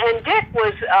here. And Dick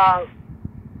was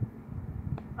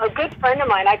a good friend of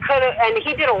mine. And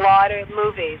he did a lot of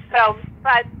movies. So,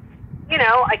 but,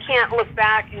 I can't look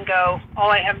back and go,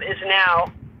 all I have is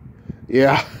now.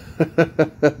 Yeah.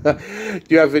 Do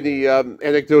you have any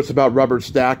anecdotes about Robert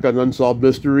Stack on Unsolved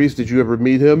Mysteries? Did you ever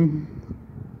meet him?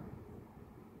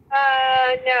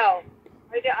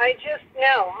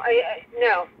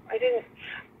 No. I didn't.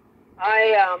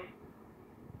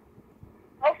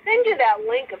 I'll send you that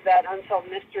link of that Unsolved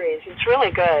Mysteries. It's really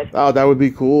good. Oh, that would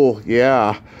be cool.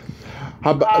 Yeah.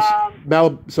 How about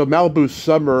Malibu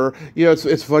Summer?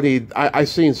 It's funny. I've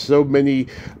seen so many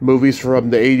movies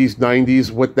from the 80s,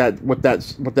 90s with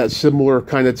that similar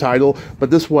kind of title,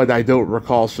 but this one I don't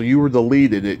recall. So you were the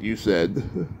lead in it, you said.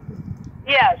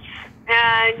 Yes,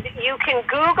 and you can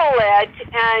Google it,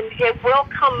 and it will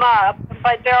come up.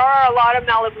 But there are a lot of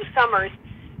Malibu Summers.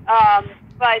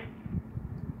 But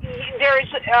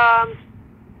there's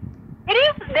It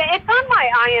is. It's on my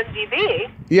IMDb.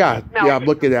 Yeah, No. yeah, I'm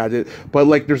looking at it, but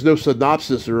like, there's no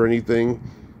synopsis or anything.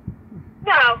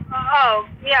 No. Oh,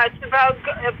 yeah. It's about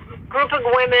a group of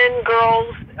women,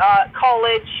 girls,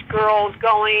 college girls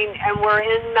going, and we're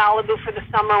in Malibu for the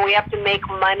summer. We have to make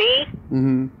money,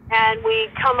 and we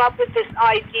come up with this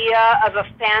idea of a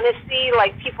fantasy.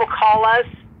 Like, people call us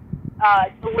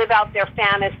to live out their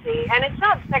fantasy, and it's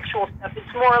not sexual stuff.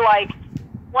 It's more like,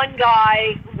 one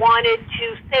guy wanted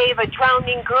to save a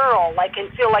drowning girl, like, and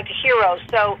feel like a hero.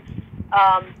 So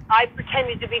I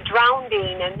pretended to be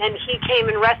drowning, and then he came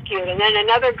and rescued. And then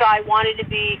another guy wanted to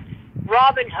be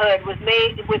Robin Hood with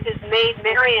his maid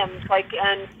Miriam's, like,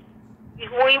 and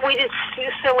we did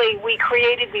silly. We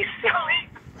created these silly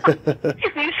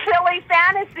these silly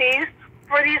fantasies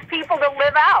for these people to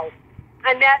live out,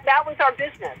 and that was our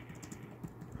business.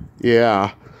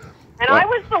 Yeah. And I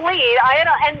was the lead.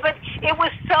 But it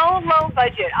was so low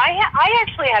budget. I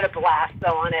actually had a blast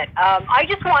though on it. I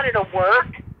just wanted to work,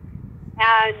 and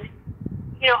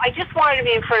I just wanted to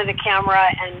be in front of the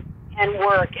camera and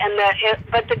work.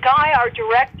 But the guy, our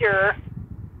director,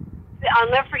 I'll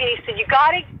never forget. He said,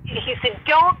 He said,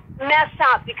 don't mess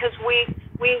up, because we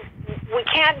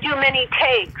can't do many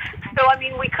takes. So I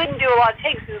mean, we couldn't do a lot of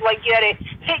takes. It was like you had to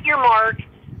hit your mark,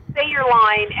 say your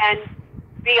line, and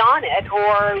be on it,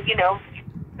 or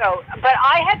So, but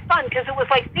I had fun because it was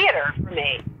like theater for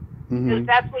me. Because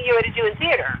that's what you had to do in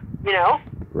theater,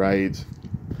 Right.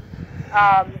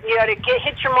 You had to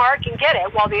hit your mark and get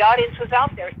it while the audience was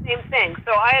out there. Same thing.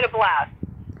 So I had a blast.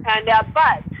 And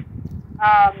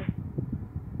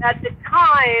at the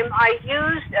time, I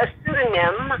used a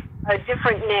pseudonym, a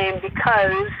different name,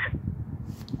 because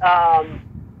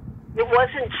it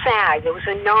wasn't SAG. It was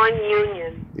a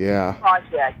non-union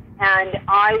project, and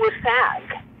I was SAG.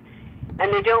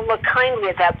 And they don't look kindly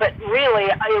at that, but really,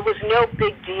 it was no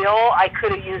big deal. I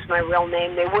could have used my real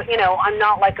name. They would, I'm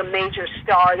not like a major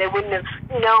star. They wouldn't have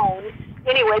known.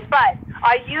 Anyway, but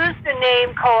I used a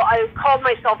name I called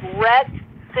myself Rhett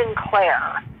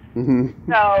Sinclair.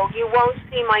 So you won't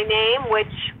see my name,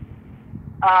 which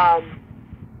I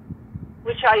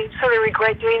sort of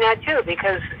regret doing that too,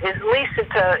 because at least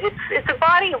it's a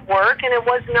body of work, and it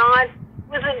was not.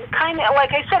 It was a kind of,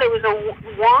 like I said, it was a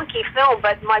wonky film,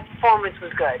 but my performance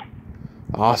was good.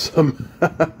 Awesome.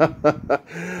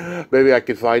 Maybe I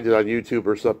could find it on YouTube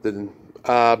or something.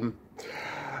 So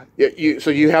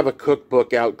you have a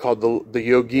cookbook out called the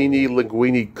Yogini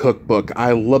Linguini Cookbook.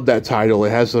 I love that title.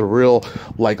 It has a real,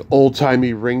 like,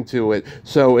 old-timey ring to it.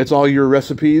 So it's all your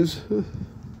recipes?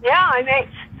 Yeah,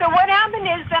 so what happened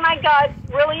is then I got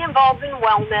really involved in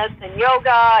wellness and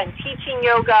yoga and teaching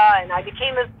yoga, and I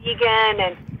became a vegan,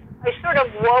 and I sort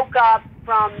of woke up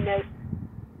from this,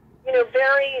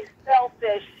 very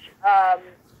selfish,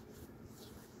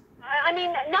 I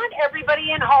mean, not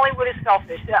everybody in Hollywood is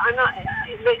selfish. I'm not,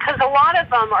 because a lot of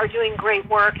them are doing great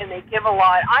work and they give a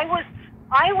lot. I was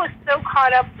so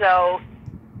caught up, though,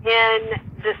 in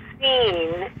the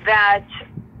scene that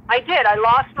I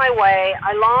lost my way.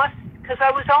 Because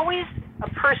I was always a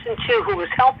person, too, who was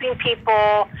helping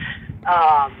people.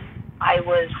 I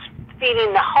was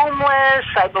feeding the homeless.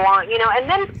 I belong,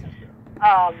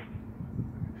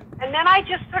 and then I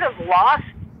just sort of lost.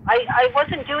 I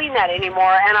wasn't doing that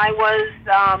anymore, and I was,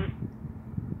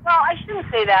 I shouldn't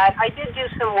say that. I did do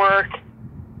some work,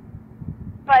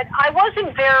 but I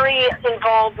wasn't very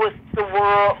involved with the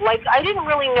world. Like, I didn't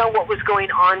really know what was going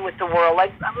on with the world.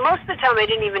 Like, most of the time, I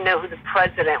didn't even know who the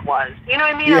president was. You know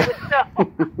what I mean? Yeah. I was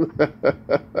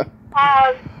so...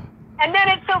 and then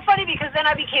it's so funny, because then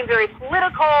I became very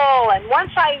political, and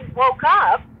once I woke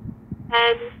up,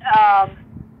 and...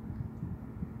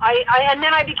 and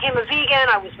then I became a vegan.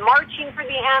 I was marching for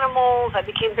the animals. I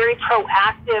became very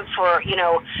proactive for,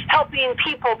 helping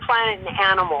people, planet, and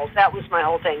animals. That was my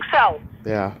whole thing. So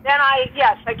yeah. Then I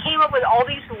came up with all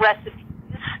these recipes,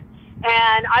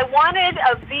 and I wanted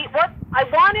I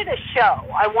wanted a show.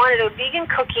 I wanted a vegan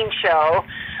cooking show,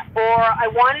 or I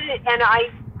wanted it, and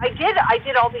I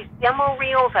did all these demo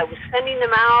reels. I was sending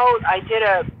them out. I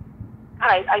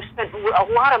spent a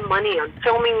lot of money on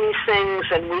filming these things,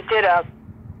 and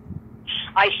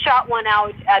I shot one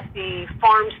out at the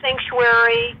farm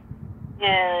sanctuary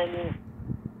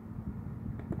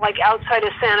outside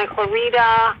of Santa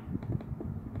Clarita,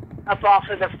 up off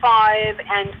of the 5.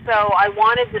 And so I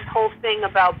wanted this whole thing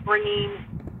about bringing,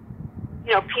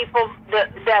 people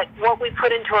that what we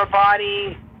put into our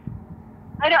body.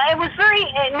 It was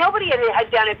nobody had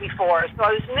done it before. So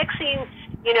I was mixing,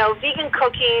 vegan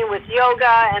cooking with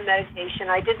yoga and meditation.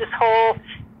 I did this whole,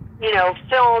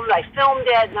 film. I filmed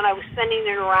it, and then I was sending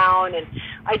it around, and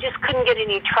I just couldn't get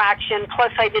any traction.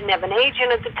 Plus, I didn't have an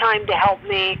agent at the time to help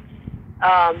me.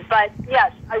 But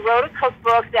yes, I wrote a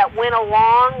cookbook that went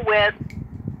along with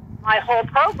my whole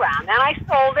program, and I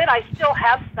sold it. I still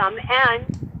have some, and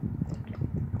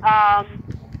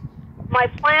my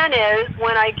plan is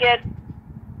when I get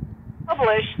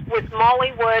published with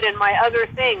Mollywood and my other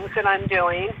things that I'm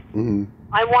doing, Mm-hmm.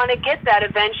 I want to get that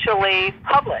eventually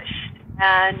published,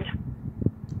 and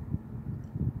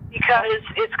because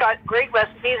it's got great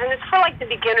recipes, and it's for like the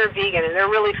beginner vegan, and they're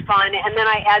really fun. And then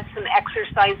I add some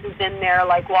exercises in there,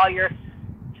 like while you're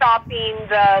chopping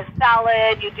the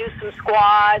salad, you do some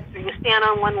squats, or you stand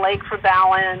on one leg for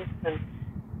balance, and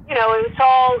you know, it's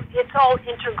all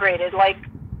integrated. Like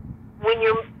when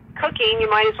you're cooking, you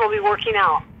might as well be working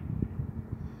out.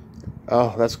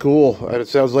 Oh, that's cool. And it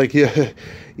sounds like you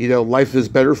know, life is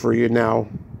better for you now.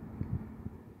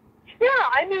 Yeah,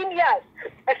 I mean, yes.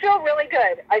 I feel really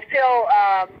good. I feel,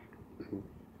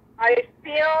 I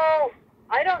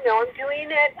don't know, I'm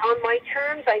doing it on my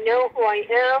terms. I know who I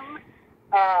am.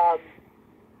 I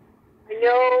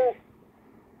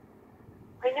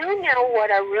know now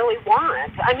what I really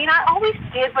want. I mean, I always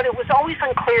did, but it was always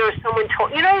unclear if someone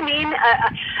told, you know what I mean?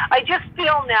 I just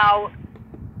feel now,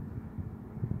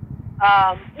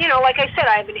 you know, like I said,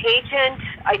 I have an agent.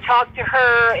 I talk to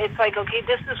her. It's like, okay,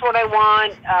 this is what I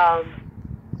want.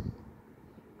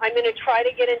 I'm going to try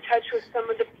to get in touch with some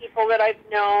of the people that I've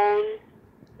known.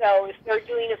 So if they're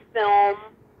doing a film,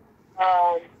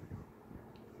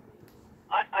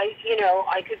 I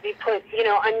could be put, you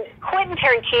know, I'm Quentin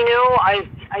Tarantino. I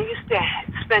used to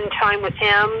spend time with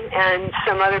him and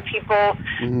some other people,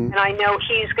 Mm-hmm. and I know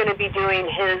he's going to be doing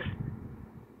his,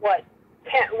 what's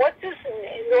his,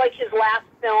 like his last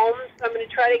film. So I'm going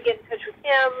to try to get in touch with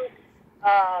him,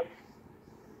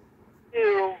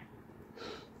 to,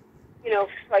 you know,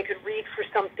 so I could read for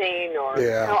something, or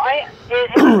Yeah. you know, I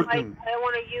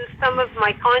want to use some of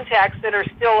my contacts that are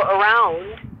still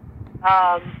around,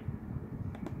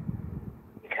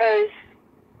 because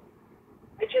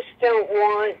I just don't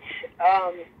want,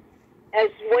 as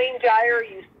Wayne Dyer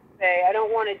used to say, I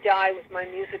don't want to die with my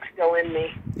music still in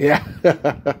me. Yeah.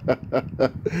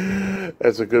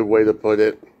 That's a good way to put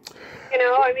it. You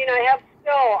know, I mean, I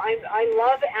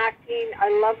love acting. I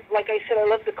love, like I said, I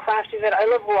love the craft of it. I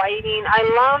love writing.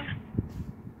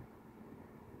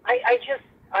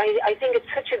 I think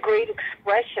it's such a great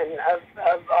expression of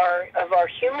our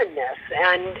humanness,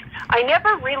 and I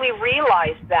never really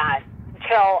realized that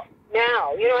until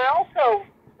now. You know, I also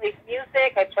played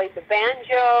music. I played the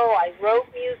banjo. I wrote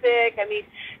music. I mean,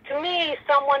 to me,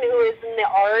 someone who is in the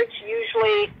arts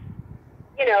usually,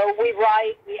 you know, we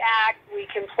write, we act, we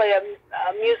can play a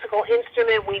musical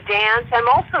instrument, we dance. I'm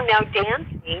also now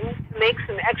dancing to make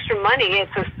some extra money.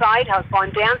 It's a side hustle.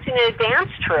 I'm dancing in a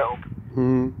dance troupe.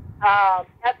 Mm-hmm.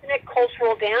 Ethnic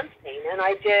cultural dancing, and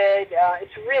I did,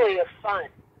 it's really a fun.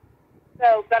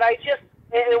 So, but and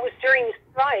it was during the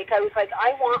strike, I was like,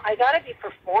 I gotta be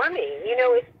performing. You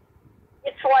know,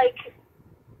 it's like,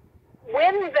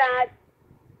 when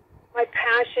my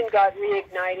passion got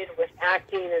reignited with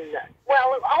acting, and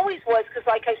well, it always was, because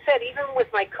like I said, even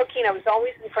with my cooking, I was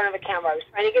always in front of a camera. I was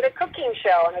trying to get a cooking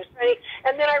show, and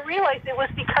and then I realized it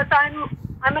was because I'm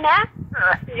an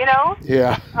actor, you know?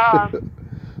 Yeah.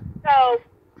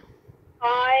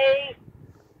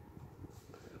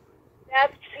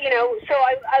 So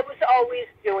I was always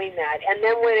doing that, and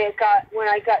then when it got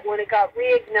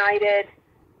reignited,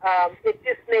 it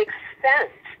just makes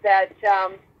sense that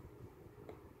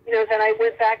you know, that I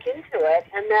went back into it,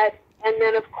 and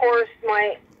then of course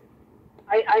when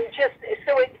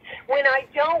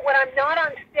I'm not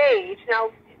on stage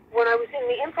now. When I was in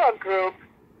the improv group,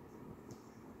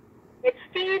 it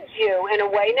feeds you in a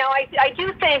way. Now, I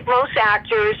do think most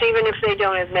actors, even if they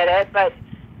don't admit it, but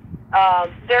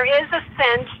there is a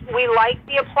sense we like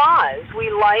the applause. We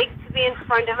like to be in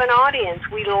front of an audience.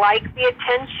 We like the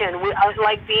attention. We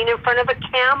like being in front of a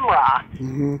camera.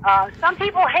 Mm-hmm. Some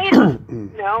people hate it, you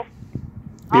know.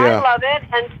 Yeah. I love it,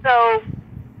 and so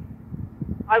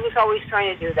I was always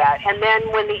trying to do that. And then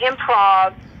when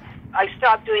I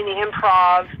stopped doing the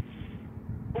improv,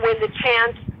 when the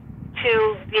chance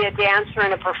to be a dancer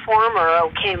and a performer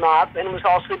came up, and it was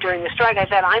also during the strike, I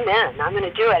said, I'm in. I'm going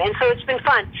to do it. And so it's been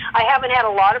fun. I haven't had a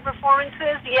lot of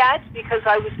performances yet because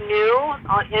I was new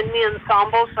in the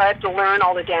ensemble, so I have to learn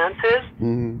all the dances.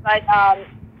 Mm-hmm. But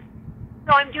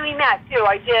so I'm doing that, too.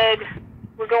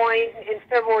 We're going in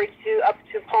February up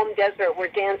to Palm Desert. We're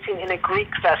dancing in a Greek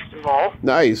festival.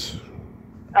 Nice.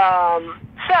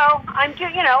 So I'm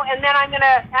doing, you know, and then I'm going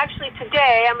to, actually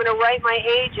today, I'm going to write my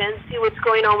agent, see what's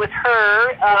going on with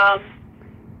her.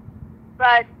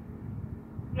 But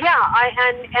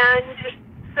and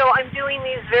so I'm doing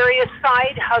these various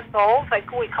side hustles,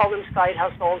 like we call them side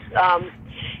hustles,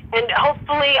 and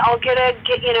hopefully I'll get a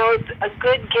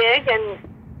good gig, and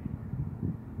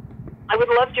I would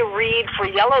love to read for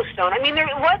Yellowstone. I mean,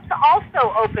 what's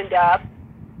also opened up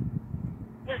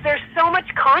is there's so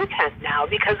much content now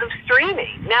because of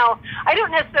streaming. Now, I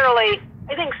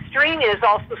think streaming has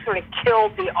also sort of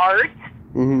killed the art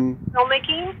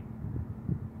filmmaking.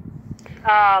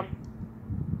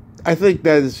 I think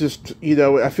that is just,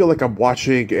 I feel like I'm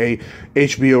watching a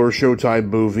HBO or Showtime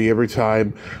movie every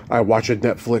time I watch a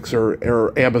Netflix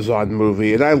or Amazon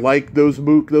movie. And I like those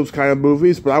kind of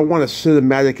movies, but I want a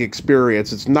cinematic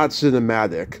experience. It's not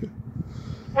cinematic.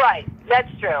 Right.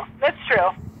 That's true.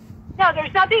 No,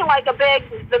 there's nothing like the big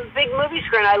movie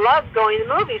screen. I love going to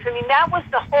movies. I mean, that was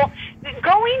the whole...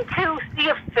 Going to see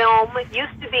a film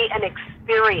used to be an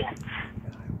experience.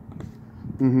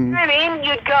 Mm-hmm. You know what I mean?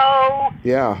 You'd go...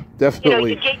 Yeah,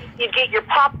 definitely. You'd get your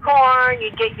popcorn,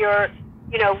 you'd get your,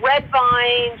 red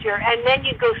vines, and then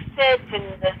you'd go sit, and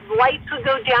the lights would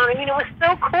go down. I mean, it was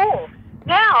so cool.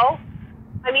 Now,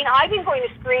 I mean, I've been going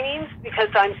to screenings because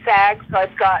I'm SAG, so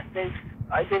I've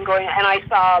been going, and I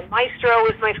saw Maestro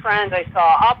with my friends. I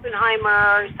saw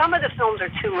Oppenheimer. Some of the films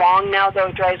are too long now, though.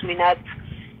 It drives me nuts.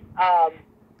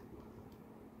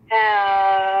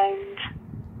 And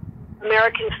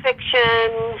American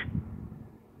Fiction.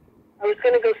 I was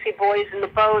going to go see Boys in the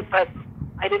Boat, but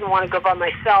I didn't want to go by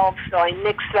myself, so I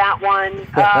nixed that one.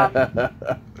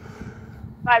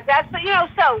 But that's, so,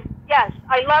 yes,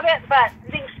 I love it, but I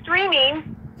think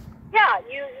streaming, yeah,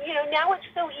 now it's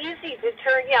so easy to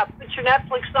put your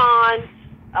Netflix on,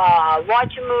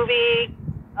 watch a movie,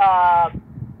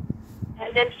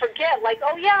 and then forget, like,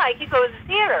 oh, yeah, I could go to the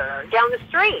theater down the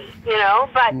street,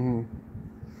 but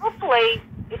hopefully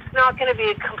it's not going to be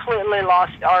a completely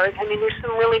lost art. I mean, there's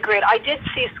some really great... I did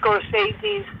see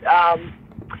Scorsese's,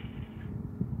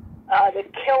 The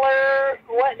Killers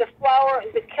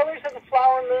of the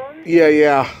Flower Moon.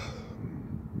 Yeah.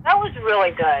 That was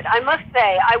really good. I must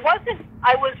say, I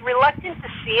was reluctant to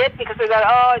see it because I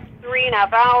thought, it's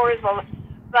 3.5 hours,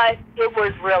 but it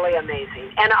was really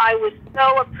amazing. And I was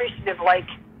so appreciative, like,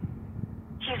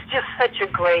 he's just such a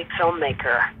great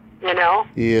filmmaker,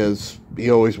 He is.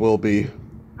 He always will be.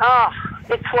 Oh,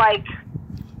 it's like,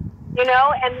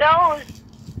 and those,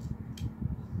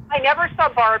 I never saw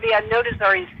Barbie. I've noticed I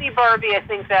already see Barbie. I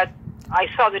think that I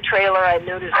saw the trailer. I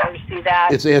noticed I already see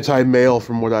that. It's anti-male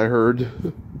from what I heard.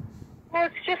 Well,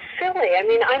 it's just silly. I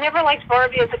mean, I never liked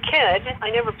Barbie as a kid.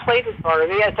 I never played with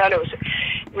Barbie. I thought it was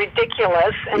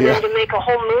ridiculous. And then to make a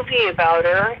whole movie about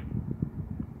her,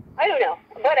 I don't know.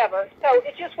 Whatever. So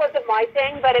it just wasn't my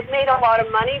thing, but it made a lot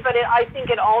of money. But I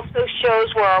think it also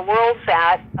shows where our world's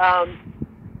at,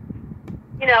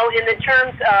 in the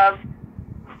terms of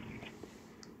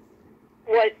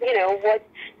what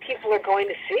people are going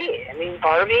to see. I mean,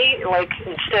 Barbie, like,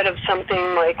 instead of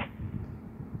something like...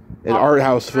 An art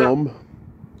house film.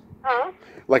 Huh?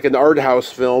 Like an art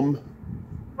house film.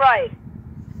 Right.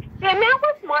 Yeah, and that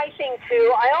was my thing,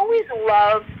 too. I always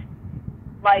loved,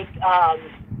 like, I'm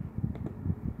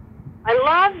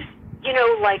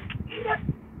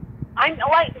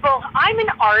an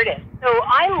artist, so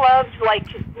I loved, like,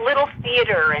 little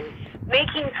theater and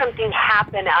making something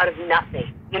happen out of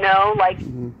nothing,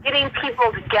 getting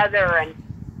people together and,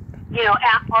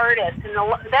 artists. And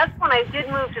that's when I did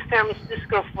move to San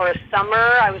Francisco for a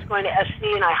summer. I was going to SC,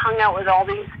 and I hung out with all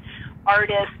these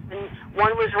artists, and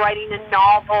one was writing a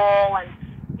novel, and,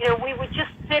 we would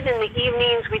just sit in the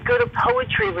evenings. We'd go to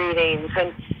poetry readings,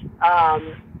 and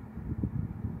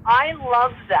I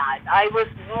loved that. I was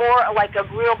more like a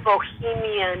real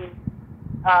bohemian,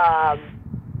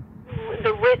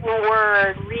 the written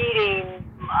word, reading.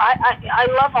 I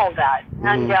love all that.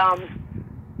 And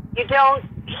you don't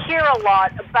hear a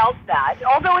lot about that,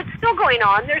 although it's still going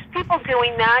on. There's people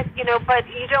doing that, but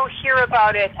you don't hear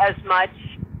about it as much.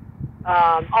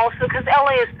 Also, because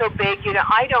LA is so big,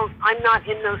 I'm not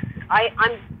in those,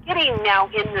 I'm getting now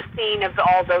in the scene of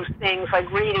all those things, like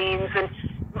readings and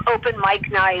open mic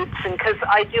nights, and because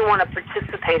I do want to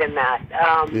participate in that.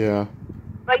 Yeah.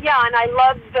 But yeah, and I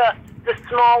love the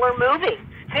smaller movies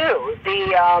too.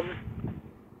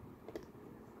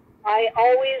 I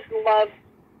always loved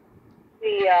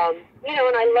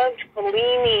and I loved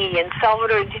Fellini and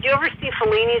Salvador. Did you ever see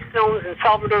Fellini's films and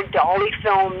Salvador Dali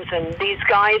films and these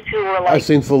guys who were like... I've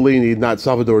seen Fellini, not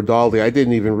Salvador Dali. I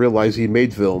didn't even realize he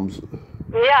made films.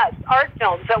 Yes, art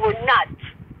films that were nuts.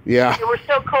 Yeah. They were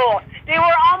so cool. They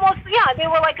were almost, they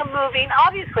were like a movie. And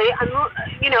obviously, a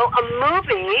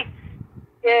movie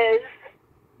is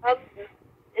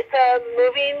it's a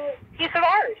moving piece of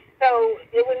art. So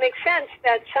it would make sense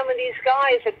that some of these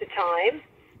guys at the time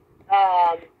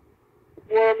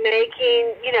were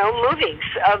making, movies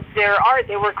of their art.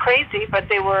 They were crazy, but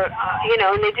they were,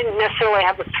 and they didn't necessarily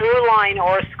have a through line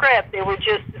or a script. They were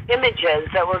just images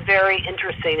that were very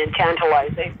interesting and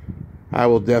tantalizing. I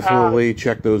will definitely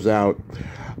check those out.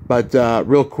 But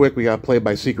real quick, we got to play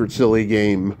my secret silly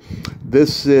game.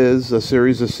 This is a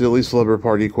series of silly slumber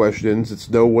party questions. It's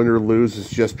no win or lose. It's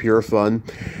just pure fun.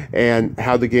 And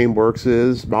how the game works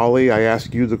is, Molly, I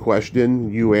ask you the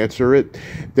question, you answer it.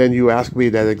 Then you ask me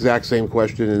that exact same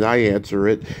question, and I answer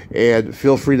it. And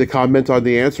feel free to comment on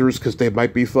the answers, because they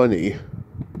might be funny.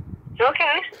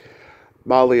 Okay.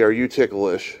 Molly, are you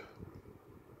ticklish?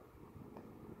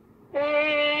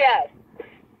 Yes.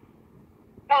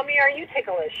 Tommy, are you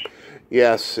ticklish?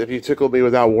 Yes. If you tickle me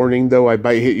without warning, though, I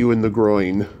might hit you in the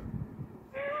groin.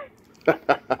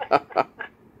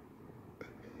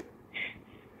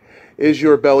 Is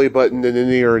your belly button an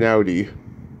innie or an outie?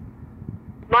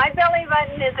 My belly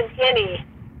button is an innie.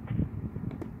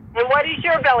 And what is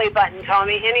your belly button,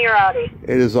 Tommy? Innie or outie?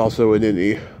 It is also an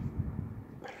innie.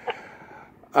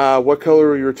 What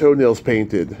color are your toenails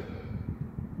painted?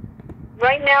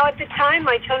 Right now, at the time,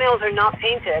 my toenails are not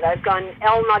painted. I've gone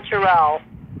El Natural.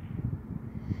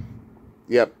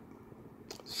 Yep.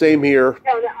 Same here.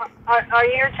 Are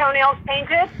your toenails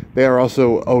painted? They are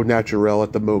also au naturel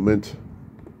at the moment.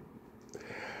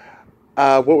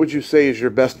 What would you say is your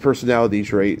best personality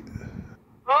trait?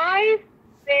 I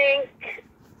think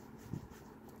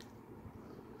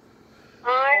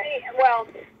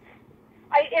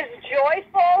is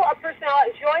joyful a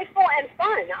personality? Joyful and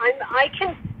fun. I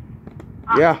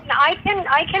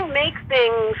can make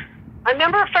things. I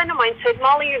remember a friend of mine said,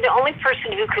 "Molly, you're the only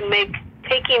person who can make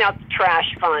taking out the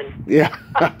trash fun." Yeah.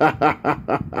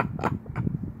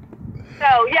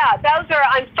 So yeah,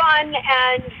 I'm fun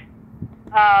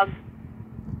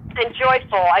and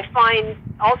joyful. I find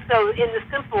also in the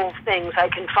simple things I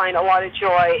can find a lot of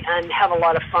joy and have a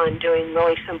lot of fun doing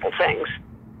really simple things.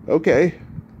 Okay.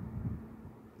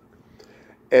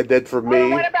 And then for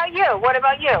me... What about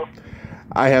you?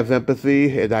 I have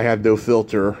empathy and I have no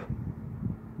filter.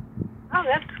 Oh,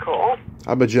 that's cool.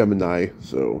 I'm a Gemini,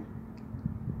 so...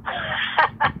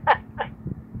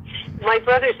 My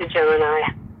brother's a Gemini.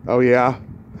 Oh, yeah?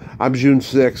 I'm June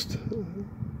 6th.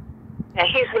 Yeah,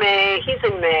 he's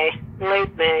in May.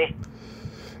 Late May.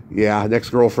 Yeah, an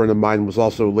ex-girlfriend of mine was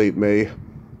also late May.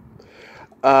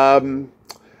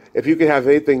 If you could have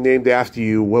anything named after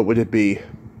you, what would it be?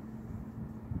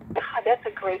 God, that's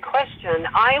a great question.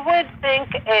 I would think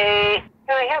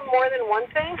Can I have more than one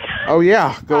thing? Oh,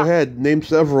 yeah. Go ahead. Name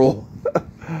several.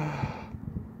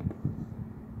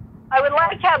 I would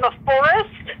like to have a forest,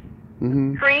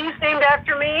 trees named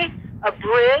after me, a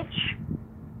bridge,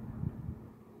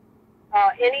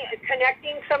 any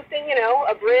connecting something,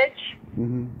 a bridge,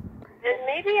 and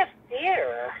maybe a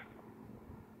theater.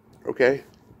 Okay.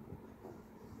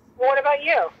 What about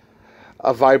you?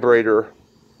 A vibrator.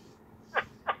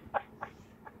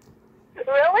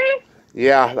 Really?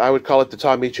 Yeah, I would call it the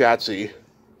Tommy Chatsy.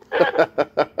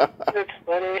 That's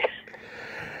funny.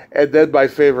 And then my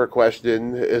favorite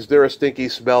question, is there a stinky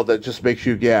smell that just makes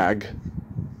you gag?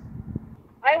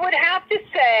 I would have to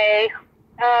say,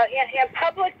 in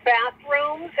public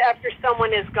bathrooms, after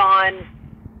someone is gone,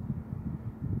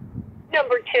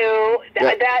 number two,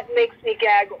 that makes me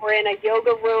gag, or in a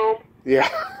yoga room,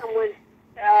 someone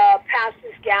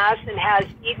passes gas and has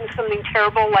eaten something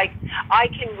terrible, like, I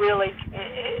get really,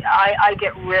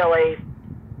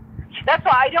 that's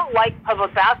why I don't like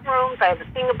public bathrooms. I have a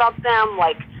thing about them,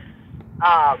 like,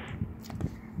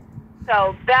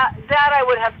 so that I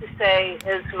would have to say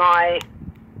is my,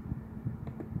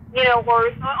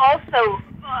 or also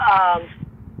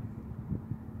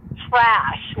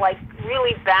trash, like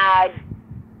really bad,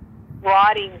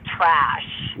 rotting trash.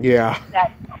 Yeah.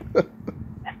 That,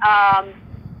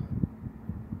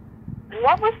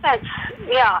 what was that?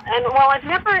 Yeah, and well, I've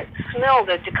never smelled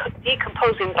a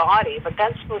decomposing body, but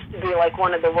that's supposed to be like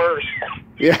one of the worst.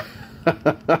 Yeah.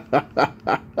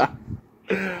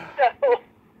 So,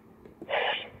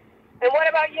 and what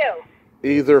about you?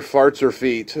 Either farts or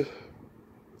feet.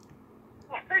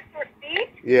 Farts or feet?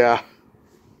 Yeah.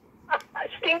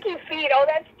 Stinky feet. Oh,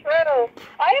 that's true.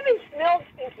 I haven't smelled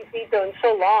stinky feet though in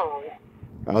so long.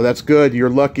 Oh, that's good. You're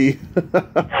lucky.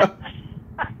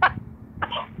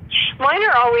 Mine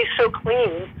are always so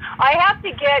clean. I have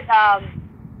to get.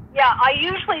 I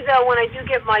usually though when I do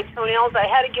get my toenails, I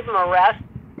had to give them a rest.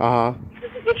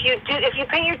 If you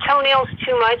paint your toenails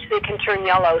too much, they can turn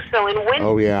yellow. So in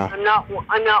winter,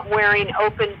 I'm not wearing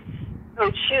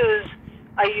open-toed shoes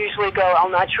I usually go al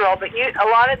natural, but a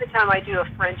lot of the time I do a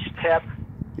French tip.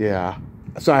 Yeah.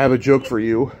 So I have a joke for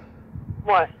you.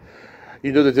 What?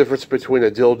 You know the difference between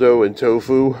a dildo and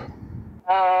tofu?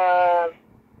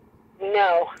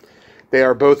 No. They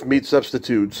are both meat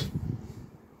substitutes.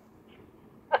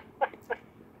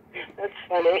 That's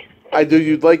funny. I knew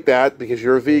you'd like that because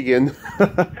you're a vegan.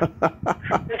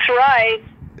 That's right.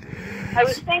 I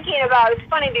was thinking about, it's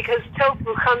funny because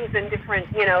tofu comes in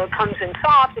different, it comes in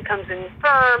soft, it comes in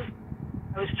firm.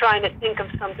 I was trying to think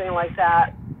of something like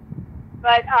that.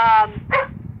 But,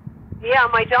 yeah,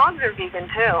 my dogs are vegan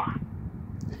too.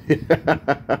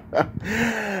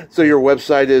 So your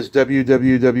website is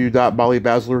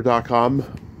www.mollybasler.com?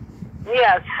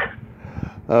 Yes.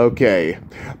 Okay.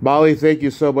 Molly, thank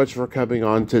you so much for coming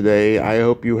on today. I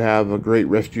hope you have a great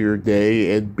rest of your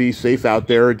day and be safe out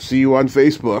there and see you on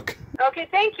Facebook. Okay,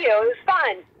 thank you. It was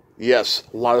fun. Yes,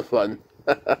 a lot of fun.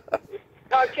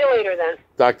 Talk to you later then.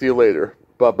 Talk to you later.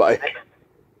 Bye-bye. Bye.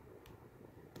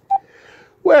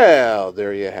 Well,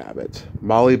 there you have it.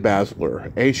 Molly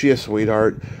Basler. Ain't she a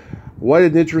sweetheart? What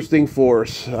an interesting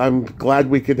force. I'm glad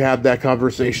we could have that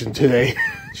conversation today.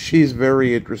 She's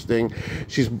very interesting.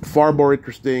 She's far more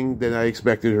interesting than I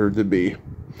expected her to be.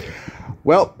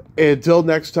 Well, until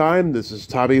next time, this is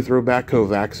Tommy Throwback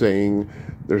Kovac saying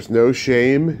there's no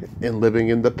shame in living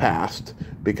in the past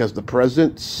because the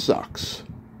present sucks.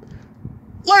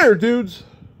 Later, dudes!